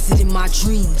since you visited my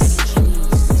dreams.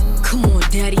 Come on,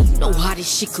 daddy, you know how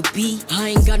this shit could be. I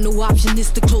ain't got no option,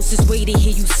 it's the closest way to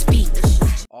hear you speak.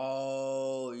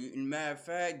 Oh, matter of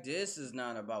fact, this is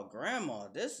not about grandma.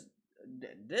 This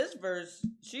verse,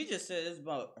 she just said it's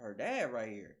about her dad right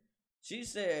here. She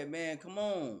said, man, come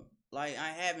on. Like, I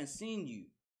haven't seen you.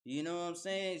 You know what I'm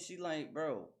saying? She like,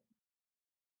 bro,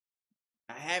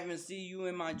 I haven't seen you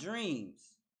in my dreams.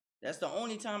 That's the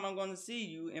only time I'm going to see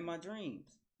you in my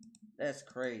dreams. That's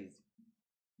crazy.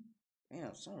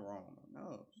 Damn, something wrong with my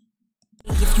nose.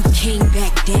 If you came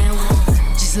back down,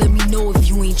 just let me know if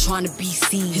you ain't trying to be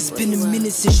seen. It's been a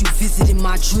minute since you visited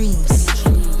my dreams.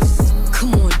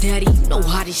 Come on, daddy, you know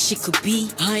how this shit could be.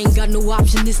 I ain't got no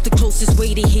option, it's the closest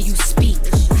way to hear you speak.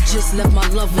 Just left my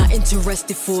love, not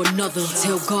interested for another.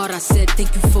 Tell God I said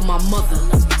thank you for my mother.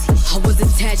 I was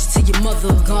attached to your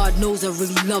mother, God knows I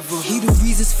really love her. He the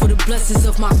reasons for the blessings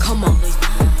of my come up.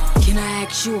 Can I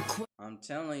ask you a question? I'm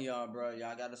telling y'all, bro,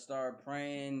 y'all gotta start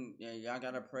praying. Yeah, y'all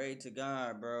gotta pray to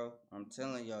God, bro. I'm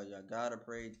telling y'all, y'all gotta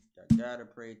pray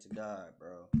to God,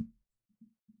 bro.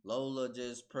 Lola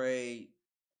just prayed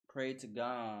to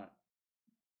God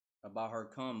about her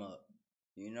come up,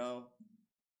 you know?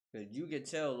 Cause you can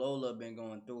tell Lola been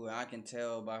going through it. I can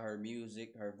tell by her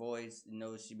music, her voice, you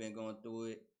know, she been going through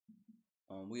it.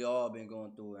 We all been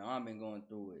going through it. I've been going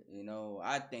through it, you know.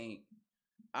 I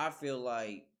feel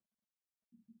like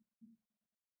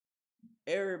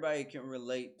everybody can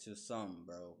relate to something,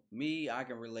 bro. Me, I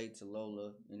can relate to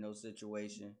Lola, you know,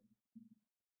 situation.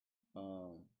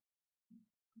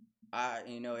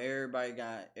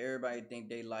 Everybody think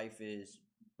their life is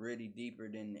really deeper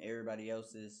than everybody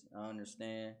else's. I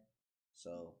understand.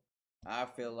 So I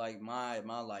feel like my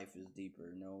life is deeper,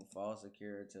 you know, false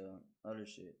secure to other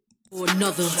shit. For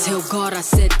another, tell God I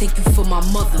said thank you for my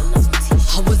mother.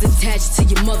 I was attached to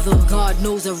your mother, God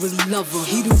knows I really love her.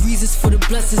 He the reasons for the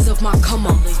blessings of my come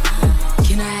up.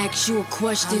 Can I ask you a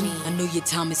question? I know your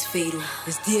time is fatal.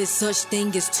 Is there such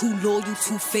thing as too loyal,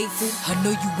 too faithful? I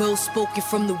know you well spoken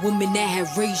from the woman that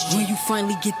had raised you. When you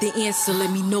finally get the answer,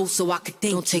 let me know so I could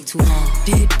think. Don't take too long.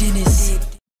 Dear Dennis.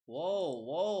 Whoa.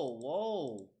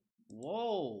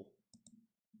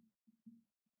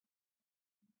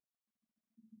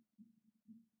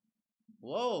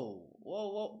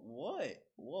 What?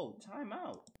 Whoa, time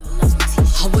out.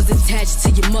 I was attached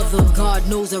to your mother, God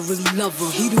knows I really love her.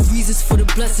 He the reasons for the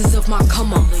blessings of my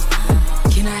come up.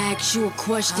 Can I ask you a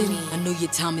question? I know your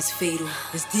time is fatal.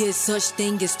 Is there such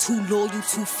thing as too loyal,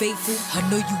 too faithful? I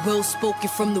know you well spoken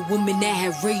from the woman that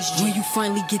had raised you. When you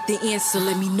finally get the answer,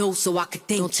 let me know so I could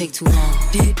think. Don't take too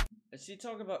long. Is she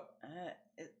talking about?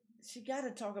 She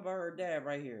gotta talk about her dad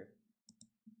right here.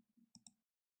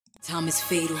 Time is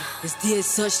fatal. Is there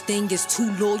such thing as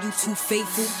too loyal, too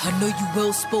faithful? I know you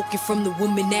well spoken from the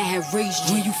woman that had raised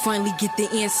you. When you finally get the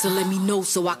answer, let me know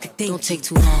so I could think. Don't take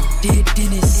too long. Dear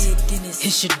Dennis,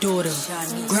 it's your daughter.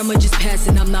 Grandma just passed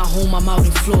and I'm not home, I'm out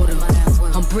in Florida.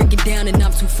 I'm breaking down and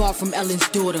I'm too far from Ellen's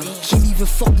daughter. Can't even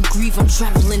fucking grieve, I'm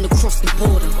traveling across the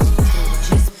border.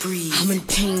 Just breathe. I'm in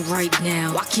pain right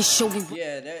now. I can't show you.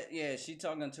 Yeah, she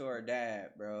talking to her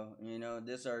dad, bro. You know,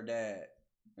 this her dad.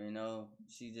 You know,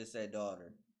 she just said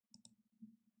daughter.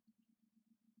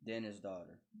 Dennis'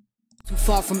 daughter. Too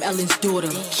far from Ellen's daughter.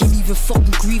 Can't even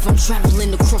fucking grieve, I'm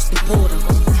traveling across the border.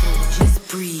 Just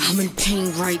breathe. I'm in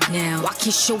pain right now. I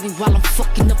can't show it while I'm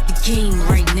fucking up the game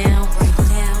right now.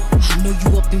 I know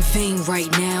you up in vain right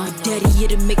now. Daddy,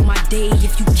 it'd make my day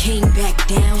if you came back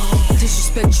down.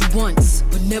 Disrespect you once,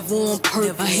 but never on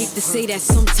purpose. I hate to say that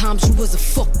sometimes you was a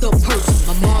fucked up person.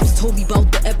 My mom's told me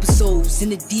about the episodes in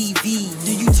the DV.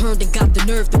 Then you turned and got the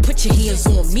nerve to put your hands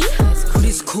on me. But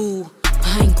it's cool,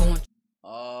 I ain't going.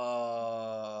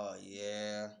 Oh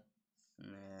yeah.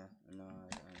 No,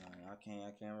 I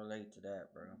can't relate to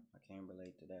that, bro. I can't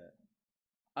relate to that.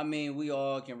 I mean, we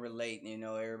all can relate, you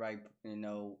know, everybody, you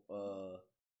know,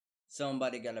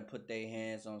 somebody got to put their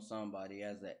hands on somebody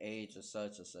as the age of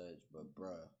such and such, but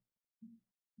bruh,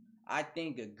 I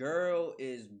think a girl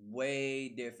is way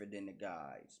different than the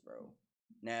guys, bro.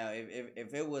 Now,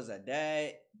 if it was a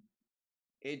dad,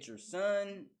 it's your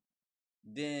son,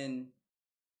 then,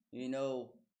 you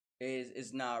know,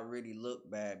 it's not really look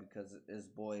bad because it's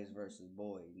boys versus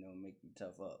boys, you know, make you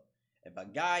tough up. If a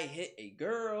guy hit a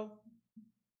girl,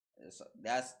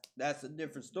 that's a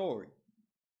different story.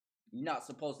 You're not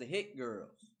supposed to hit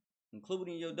girls,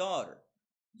 including your daughter.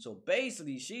 So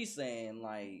basically, she's saying,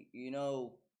 like, you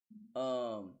know,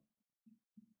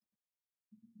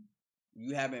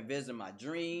 you haven't visited my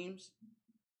dreams.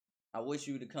 I wish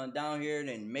you to come down here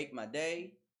and make my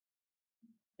day.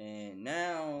 And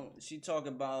now she talk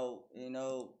about, you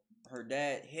know, her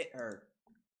dad hit her.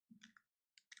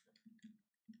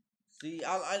 See,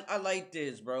 I like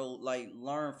this, bro. Like,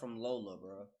 learn from Lola,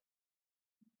 bro.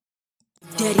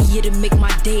 Daddy, it'd make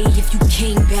my day if you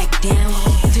came back down.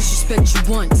 Disrespect you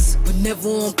once, but never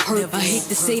on purpose. I hate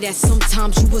to say that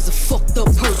sometimes you was a fucked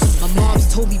up person. My mom's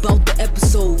told me about the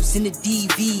episodes in the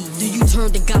DV. Then you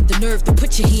turned and got the nerve to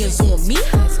put your hands on me.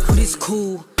 But it's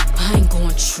cool, I ain't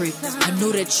gon' trip. I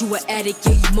know that you an addict,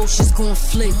 your emotions gon'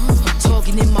 flip. I'm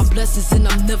talking in my blessings and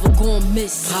I'm never gon'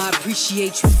 miss. I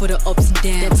appreciate you for the ups and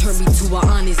downs that turned me to an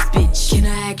honest bitch. Can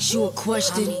I ask you a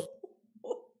question?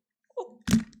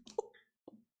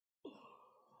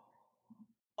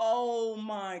 Oh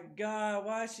my God,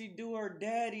 why she do her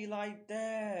daddy like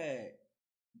that?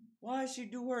 Why she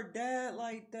do her dad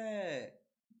like that?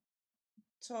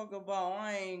 Talk about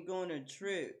I ain't gonna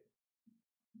trip.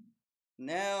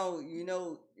 Now, you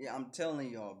know, yeah, I'm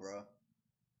telling y'all, bro.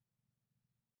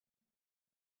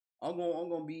 I'm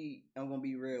gonna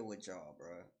be real with y'all,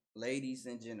 bro. Ladies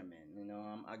and gentlemen, you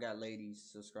know, I got ladies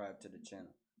subscribed to the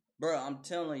channel. Bro, I'm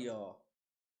telling y'all.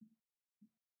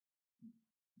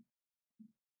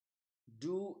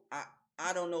 Dude,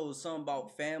 I don't know something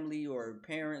about family or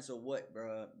parents or what,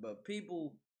 bro. But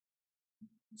people,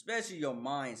 especially your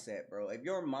mindset, bro. If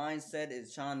your mindset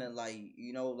is trying to like,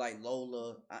 you know, like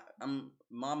Lola,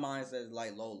 my mindset is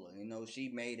like Lola. You know, she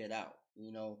made it out.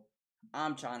 You know,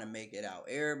 I'm trying to make it out.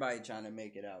 Everybody trying to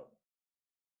make it out.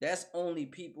 That's only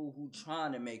people who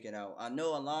trying to make it out. I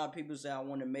know a lot of people say I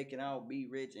want to make it out, be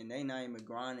rich, and they not even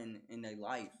grinding in their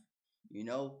life. You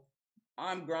know,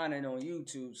 I'm grinding on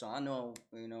YouTube, so I know,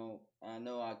 you know, I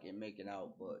know I can make it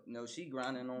out. But you know, she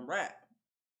grinding on rap.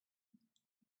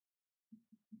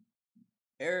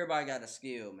 Everybody got a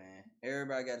skill, man.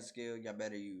 Everybody got a skill. Y'all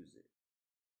better use it.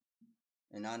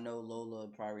 And I know Lola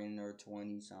probably in her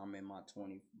 20s. So I'm in my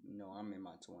 20s. You know, I'm in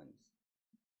my 20s.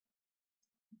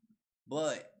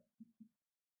 But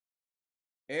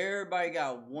everybody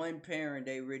got one parent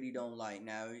they really don't like.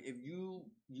 Now, if you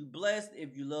blessed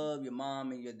if you love your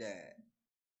mom and your dad.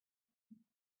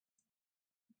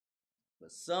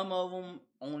 But some of them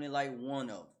only like one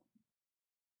of them.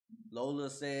 Lola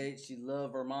said she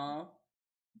loved her mom.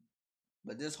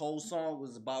 But this whole song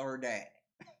was about her dad.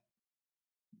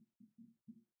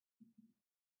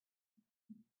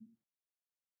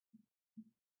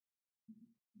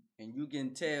 And you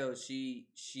can tell she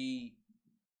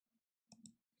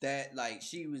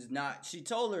was not, she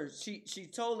told her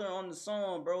on the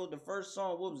song, bro, the first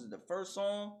song, what was it? The first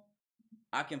song,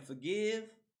 I can forgive,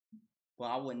 but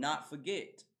I would not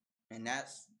forget. And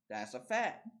that's a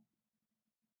fact.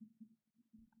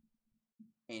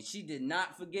 And she did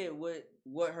not forget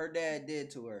what her dad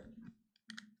did to her.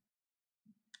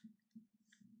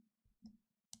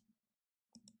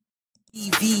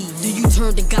 Then you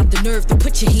turned and got the nerve to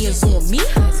put your hands on me.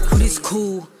 But it's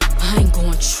cool, I ain't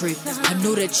gon' trip. I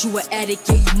know that you an addict,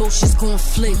 your emotions gon'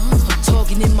 flip. I'm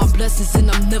talking in my blessings and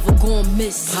I'm never gon'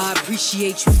 miss. I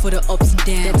appreciate you for the ups and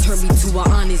downs. That turned me to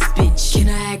an honest bitch. Can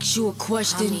I ask you a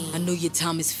question? I know your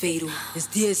time is fatal. Is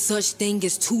there such thing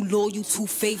as too loyal, too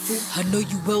faithful? I know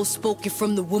you well spoken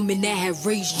from the woman that had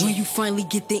raised you. When you finally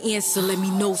get the answer, let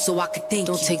me know so I can thank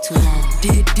you. Don't take too long.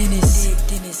 Dead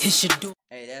Dennis, hit your door.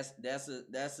 Hey,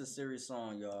 that's a serious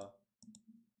song, y'all.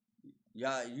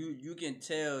 Y'all, you can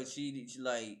tell she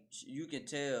like, you can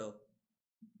tell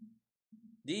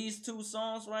these two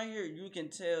songs right here, you can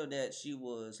tell that she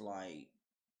was like,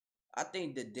 I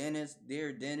think the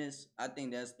Dear Dennis, I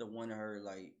think that's the one of her,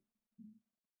 like,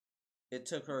 it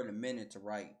took her a minute to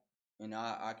write, and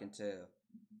I can tell.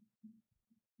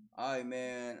 Alright,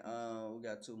 man, we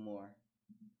got two more.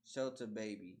 Shelter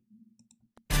Baby.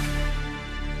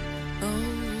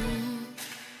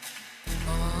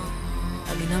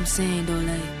 I mean, I'm saying though,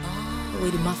 like, I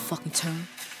waited my fucking turn.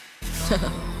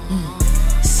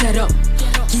 Set up,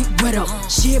 get wet up.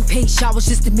 Champagne showers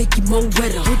just to make you more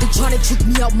wetter. Heard they trying to trick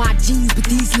me out my jeans, but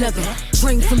these leather.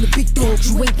 Trained from the big dogs,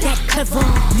 you ain't that clever.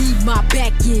 Leave my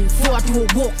back in before I do a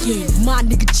walk in. My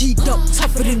nigga G'd up,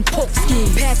 tougher than pork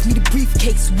skin. Pass me the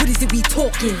briefcase, what is it we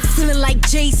talking? Feeling like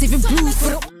Jay saving blues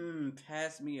for the.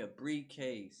 Pass me a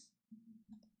briefcase.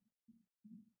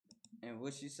 And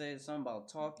what she said, something about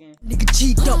talking? Nigga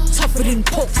G'd up, tougher than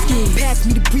pork skin. Pass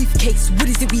me the briefcase, what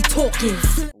is it we talking?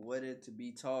 What it to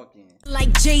be talking?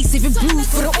 Like Jay saving blues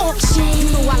for the auction.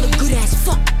 You know I look good as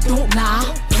fuck, don't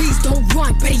lie. Please don't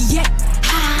run, better yet,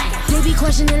 hide. They be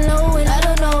questioning low and I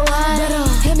don't know why. Better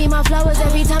hand me my flowers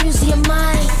every time you see a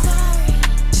mine.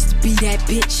 Just to be that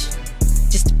bitch,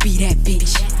 just to be that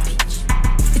bitch.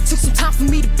 It took some time for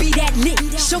me to be that lit.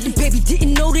 Showed the baby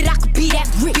didn't know that I could be that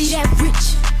rich. Be that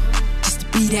rich.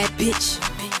 Be that bitch,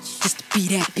 just to be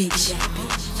that bitch.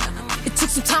 It took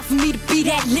some time for me to be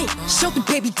that lit. Showed the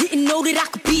baby didn't know that I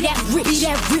could be that rich. Be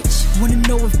that rich. Wanna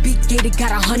know if Big Gator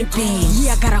got 100 bands?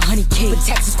 Yeah, I got 100K, but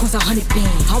taxes cost 100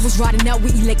 bands. I was riding out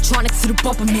with electronics to the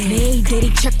bumper man. Every day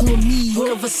they check on me,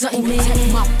 all of a sudden man.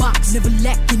 My box never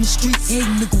lack in the streets. Hey,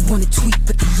 nigga wanna tweet,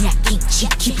 but the yak ain't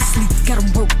cheap. Keep it sleep, got him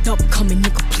worked up, coming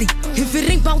incomplete. If it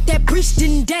ain't about that breach,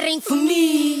 then that ain't for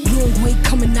me. Long way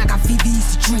coming, I got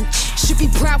VVs to drink. Should be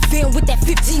proud fan with that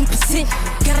 15%.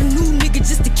 Got a new nigga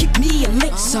just to keep me a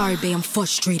lick. Sorry, babe, I'm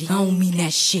frustrated. I don't mean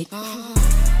that shit.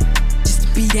 Just to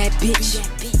be that bitch.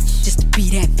 Just to be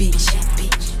that bitch.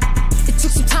 It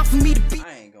took some time for me to be.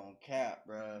 I ain't gonna cap,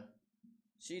 bruh.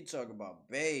 She talk about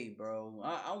babe, bro.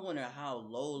 I wonder how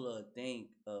Lola think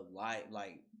of like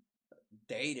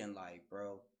dating life,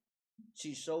 bro.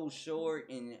 She's so short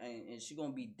and she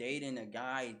gonna be dating a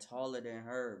guy taller than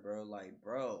her, bro. Like,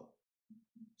 bro,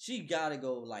 she gotta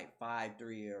go like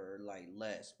 5'3" or like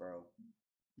less, bro.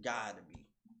 Gotta be.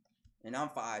 And I'm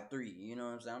 5'3", you know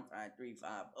what I'm saying? I'm 5'3",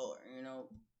 5'4", you know.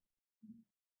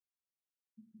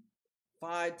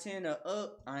 5'10" or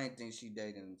up, I ain't think she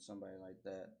dating somebody like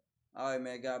that. Alright,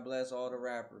 man, God bless all the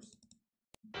rappers.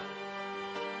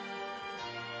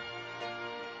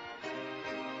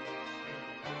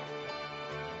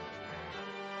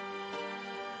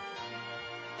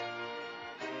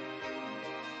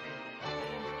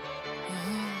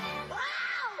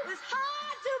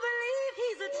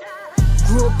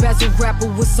 Grew up as a rapper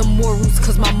with some morals,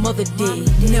 cause my mother did.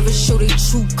 Never show they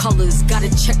true colors, gotta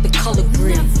check the color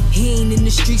grid. He ain't in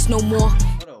the streets no more.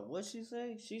 Hold on, what she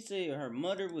say? She said her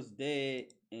mother was dead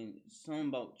and something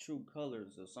about true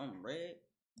colors or something red.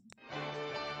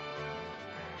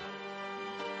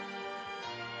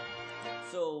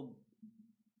 So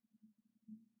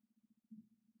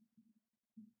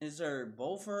is her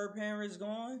both her parents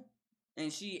gone?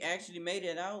 And she actually made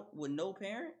it out with no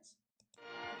parents?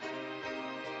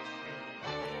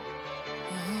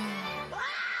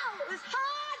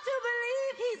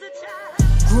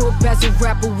 Grew up as a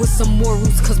rapper with some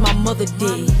morals, cause my mother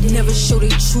did. Never show they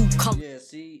true colors. Yeah,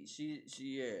 see,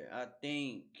 yeah, I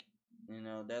think, you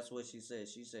know, that's what she said.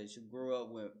 She said she grew up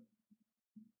with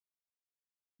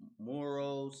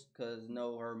morals, cause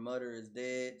no, her mother is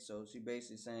dead. So she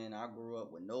basically saying I grew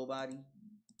up with nobody.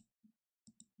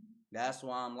 That's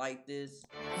why I'm like this.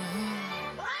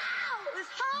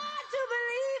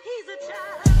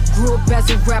 Grew up as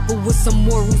a rapper with some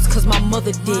morals, cause my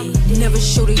mother did. Never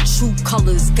show they true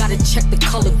colors, gotta check the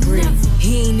color grid.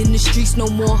 He ain't in the streets no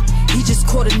more, he just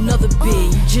caught another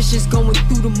bid. Just going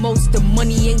through the most, the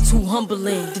money ain't too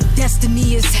humbling. The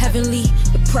destiny is heavenly,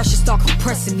 the pressure start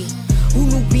compressing me. Who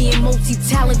knew being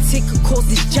multi-talented could cause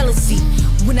this jealousy?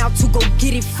 Went out to go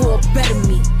get it for a better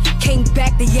me. Came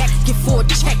back, they asking for a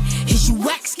check. Is you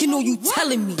asking or you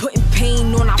telling me? Putting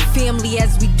pain on our family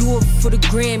as we do it for the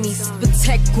Grammys.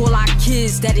 Protect all our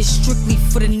kids, that is strictly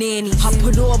for the nanny. I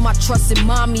put all my trust in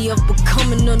mommy of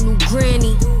becoming a new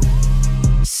granny.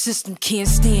 System can't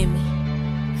stand me.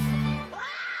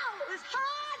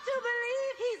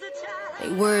 They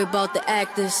worry about the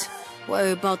actors,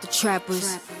 worry about the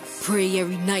trappers. Pray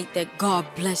every night that God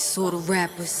bless all the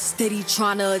rappers. Steady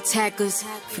trying to attack us,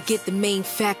 forget the main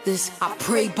factors. I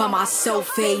pray by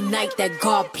myself every night that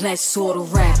God bless all the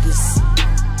rappers.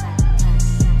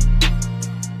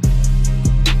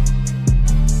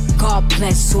 God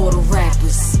bless all the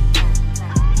rappers.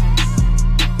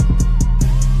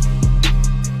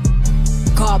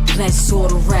 God bless all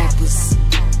the rappers.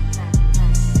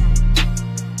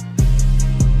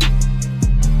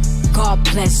 God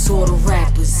bless all the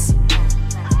rappers.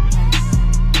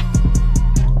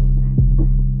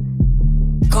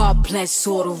 God bless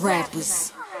all the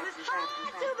rappers.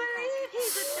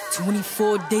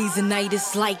 24 days a night,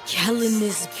 it's like hell in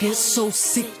this bitch. So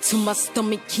sick to my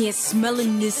stomach, can't smell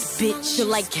in this bitch. Feel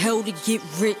like hell to get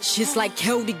rich, it's like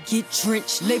hell to get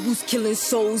drenched. Labels killing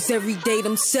souls every day,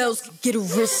 themselves could get a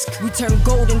risk. We turn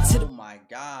gold into the... Oh my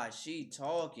God, she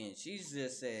talking. She's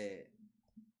just said...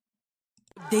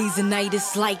 Days and night,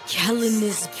 it's like hell in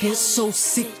this bitch. So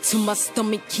sick to my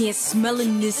stomach, can't smell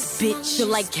in this bitch. Feel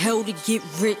like hell to get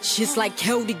rich, it's like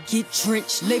hell to get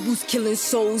drenched. Labels killing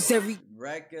souls every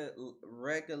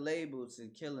record labels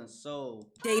and killing souls.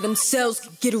 They themselves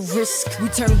could get a risk. We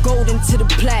turn gold into the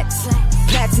plats,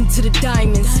 plats into the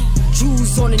diamonds.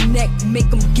 Jewels on the neck, make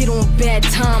them get on bad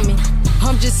timing.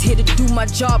 I'm just here to do my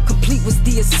job, complete was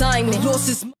the assignment.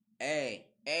 Losses. Hey,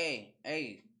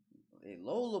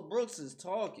 Lola Brooks is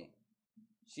talking.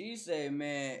 She said,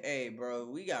 man, hey, bro,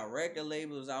 we got record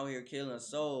labels out here killing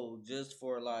souls just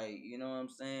for, like, you know what I'm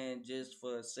saying? Just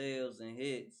for sales and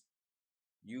hits.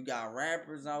 You got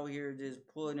rappers out here just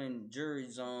putting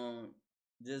juries on,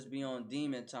 just be on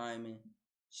demon timing.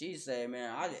 She said,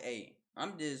 man,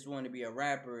 I'm just want to be a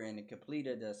rapper and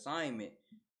completed the assignment.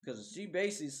 Because she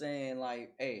basically saying,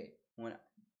 like, hey, when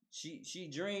she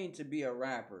dreamed to be a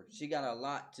rapper, she got a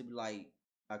lot to, like,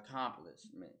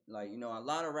 accomplishment. Like, you know, a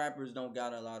lot of rappers don't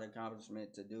got a lot of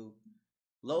accomplishment to do.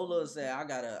 Lola said, I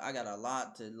got a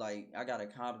lot to, like, I got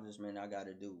accomplishment I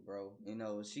gotta do, bro. You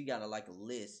know, she got like a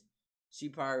list. She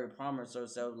probably promised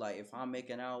herself, like, if I'm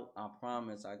making out, I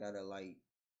promise I gotta, like,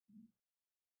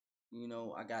 you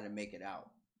know, I gotta make it out.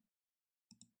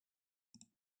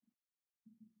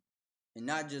 And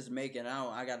not just making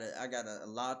out, I gotta a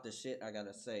lot of shit I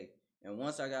gotta say. And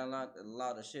once I got a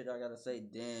lot of shit I gotta say,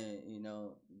 then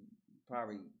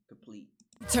probably complete.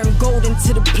 Turn gold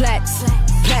into the plats,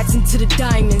 plats into the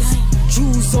diamonds.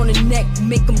 Jewels on the neck,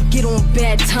 make them get on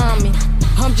bad timing.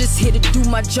 I'm just here to do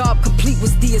my job, complete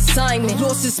was the assignment.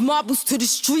 Lost his marbles to the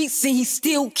streets and he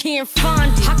still can't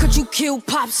find it. How could you kill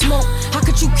Pop Smoke? How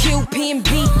could you kill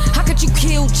P&B? How could you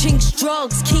kill Chinks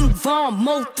Drugs, King Von,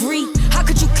 Mo 3? How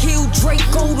could you kill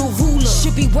Draco the ruler?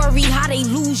 Should be worried how they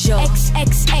lose ya.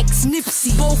 XXX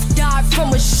Nipsey, both died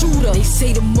from a shooter. They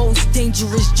say the most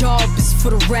dangerous job is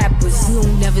for the rappers. We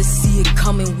don't never see it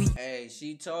coming. Hey,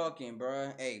 she talking,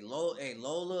 bruh. Hey, Lola.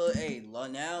 Hey,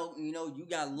 now you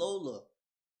got Lola.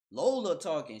 Lola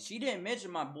talking. She didn't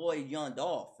mention my boy Young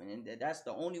Dolph, and that's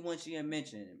the only one she didn't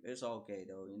mention. It's okay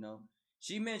though,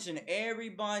 She mentioned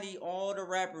everybody, all the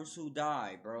rappers who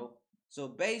died, bro. So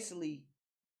basically,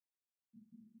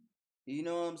 you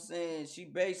know what I'm saying? She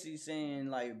basically saying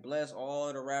like bless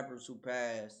all the rappers who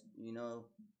passed,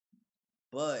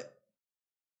 But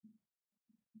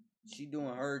she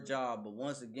doing her job. But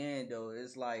once again though,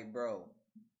 it's like, bro,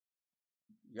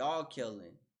 y'all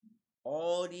killing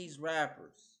all these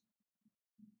rappers.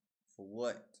 For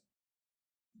what?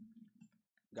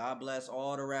 God bless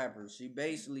all the rappers. She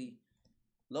basically,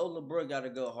 Lola Brooke got a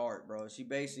good heart, bro. She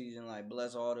basically like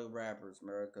bless all the rappers,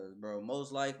 bro. Cause bro,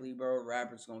 most likely, bro,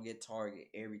 rappers gonna get targeted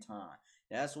every time.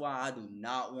 That's why I do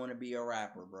not want to be a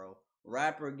rapper, bro.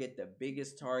 Rapper get the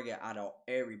biggest target out of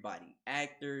everybody.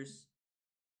 Actors,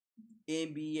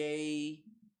 NBA,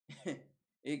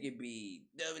 it could be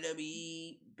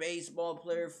WWE, baseball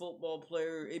player, football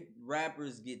player.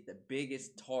 Rappers get the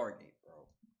biggest target, bro.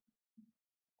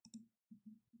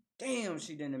 Damn,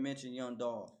 she didn't mention Young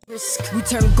Dolph. We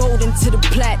turn gold into the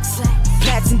plats,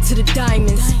 plats into the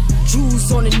diamonds.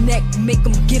 Jewels on the neck, make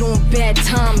them get on bad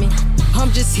timing. I'm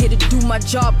just here to do my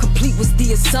job, complete was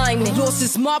the assignment. Lost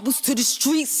his marbles to the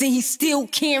streets and he still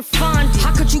can't find it.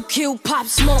 How could you kill Pop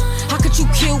Smoke? How could you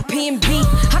kill P&B?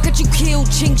 How could you kill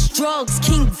Chinks Drugs,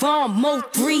 King Von, Mo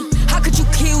 3? How could you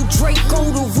kill Draco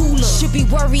the ruler? Should be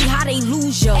worried how they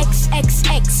lose ya.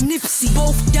 XXX Nipsey,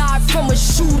 both died from a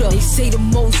shooter. They say the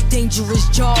most dangerous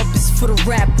job is for the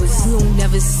rappers. We don't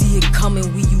never see it coming,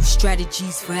 we use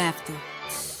strategies for after.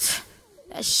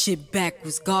 That shit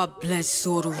backwards, God bless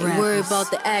all the rappers. Worry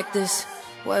about the actors,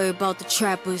 worry about the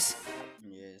trappers.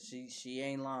 Yeah, she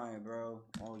ain't lying, bro.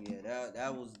 Oh yeah,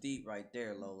 that was deep right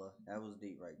there, Lola. That was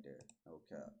deep right there.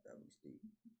 Okay, that was deep.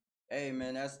 Hey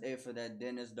man, that's it for that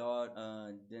Dennis daughter.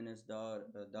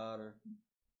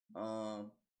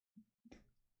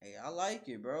 Hey, I like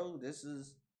it, bro. This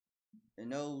is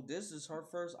her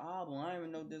first album. I didn't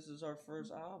even know this is her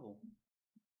first album.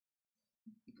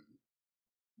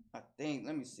 I think.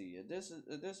 Let me see. Is this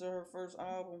her first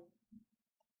album?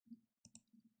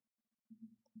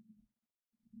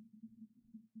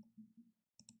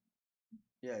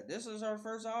 Yeah, this is her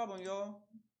first album, y'all.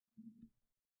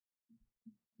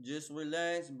 Just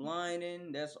Relax,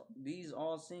 Blinding. These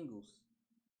all singles.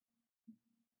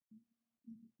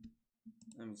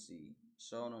 Let me see.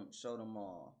 Show them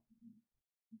all.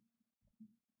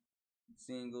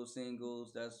 Singles.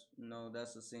 That's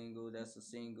a single. That's a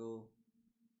single.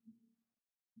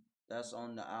 That's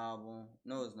on the album.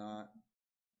 No, it's not.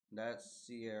 That's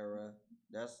Sierra.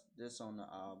 That's this on the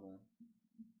album.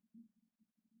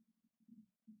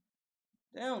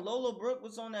 Damn, Lola Brooke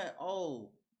was on that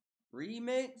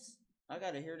remix. I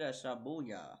gotta hear that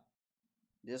Shabuya.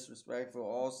 Disrespectful.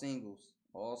 All singles.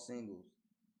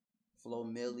 Flo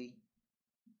Millie.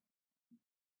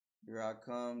 Here I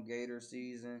Come. Gator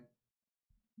Season.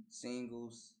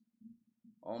 Singles.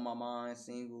 On My Mind.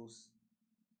 Singles.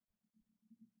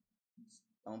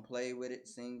 Don't Play With It,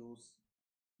 singles.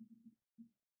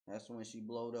 That's when she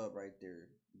blowed up right there.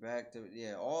 Back to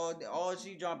all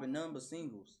she dropping none but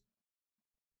singles.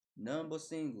 How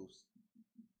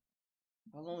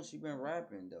long she been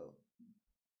rapping though?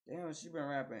 Damn, she been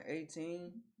rapping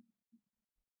 18.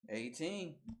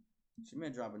 She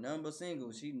been dropping none but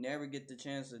singles. She never get the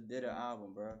chance to did an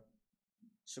album, bro.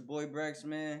 It's your boy Brex,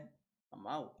 man. I'm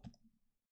out.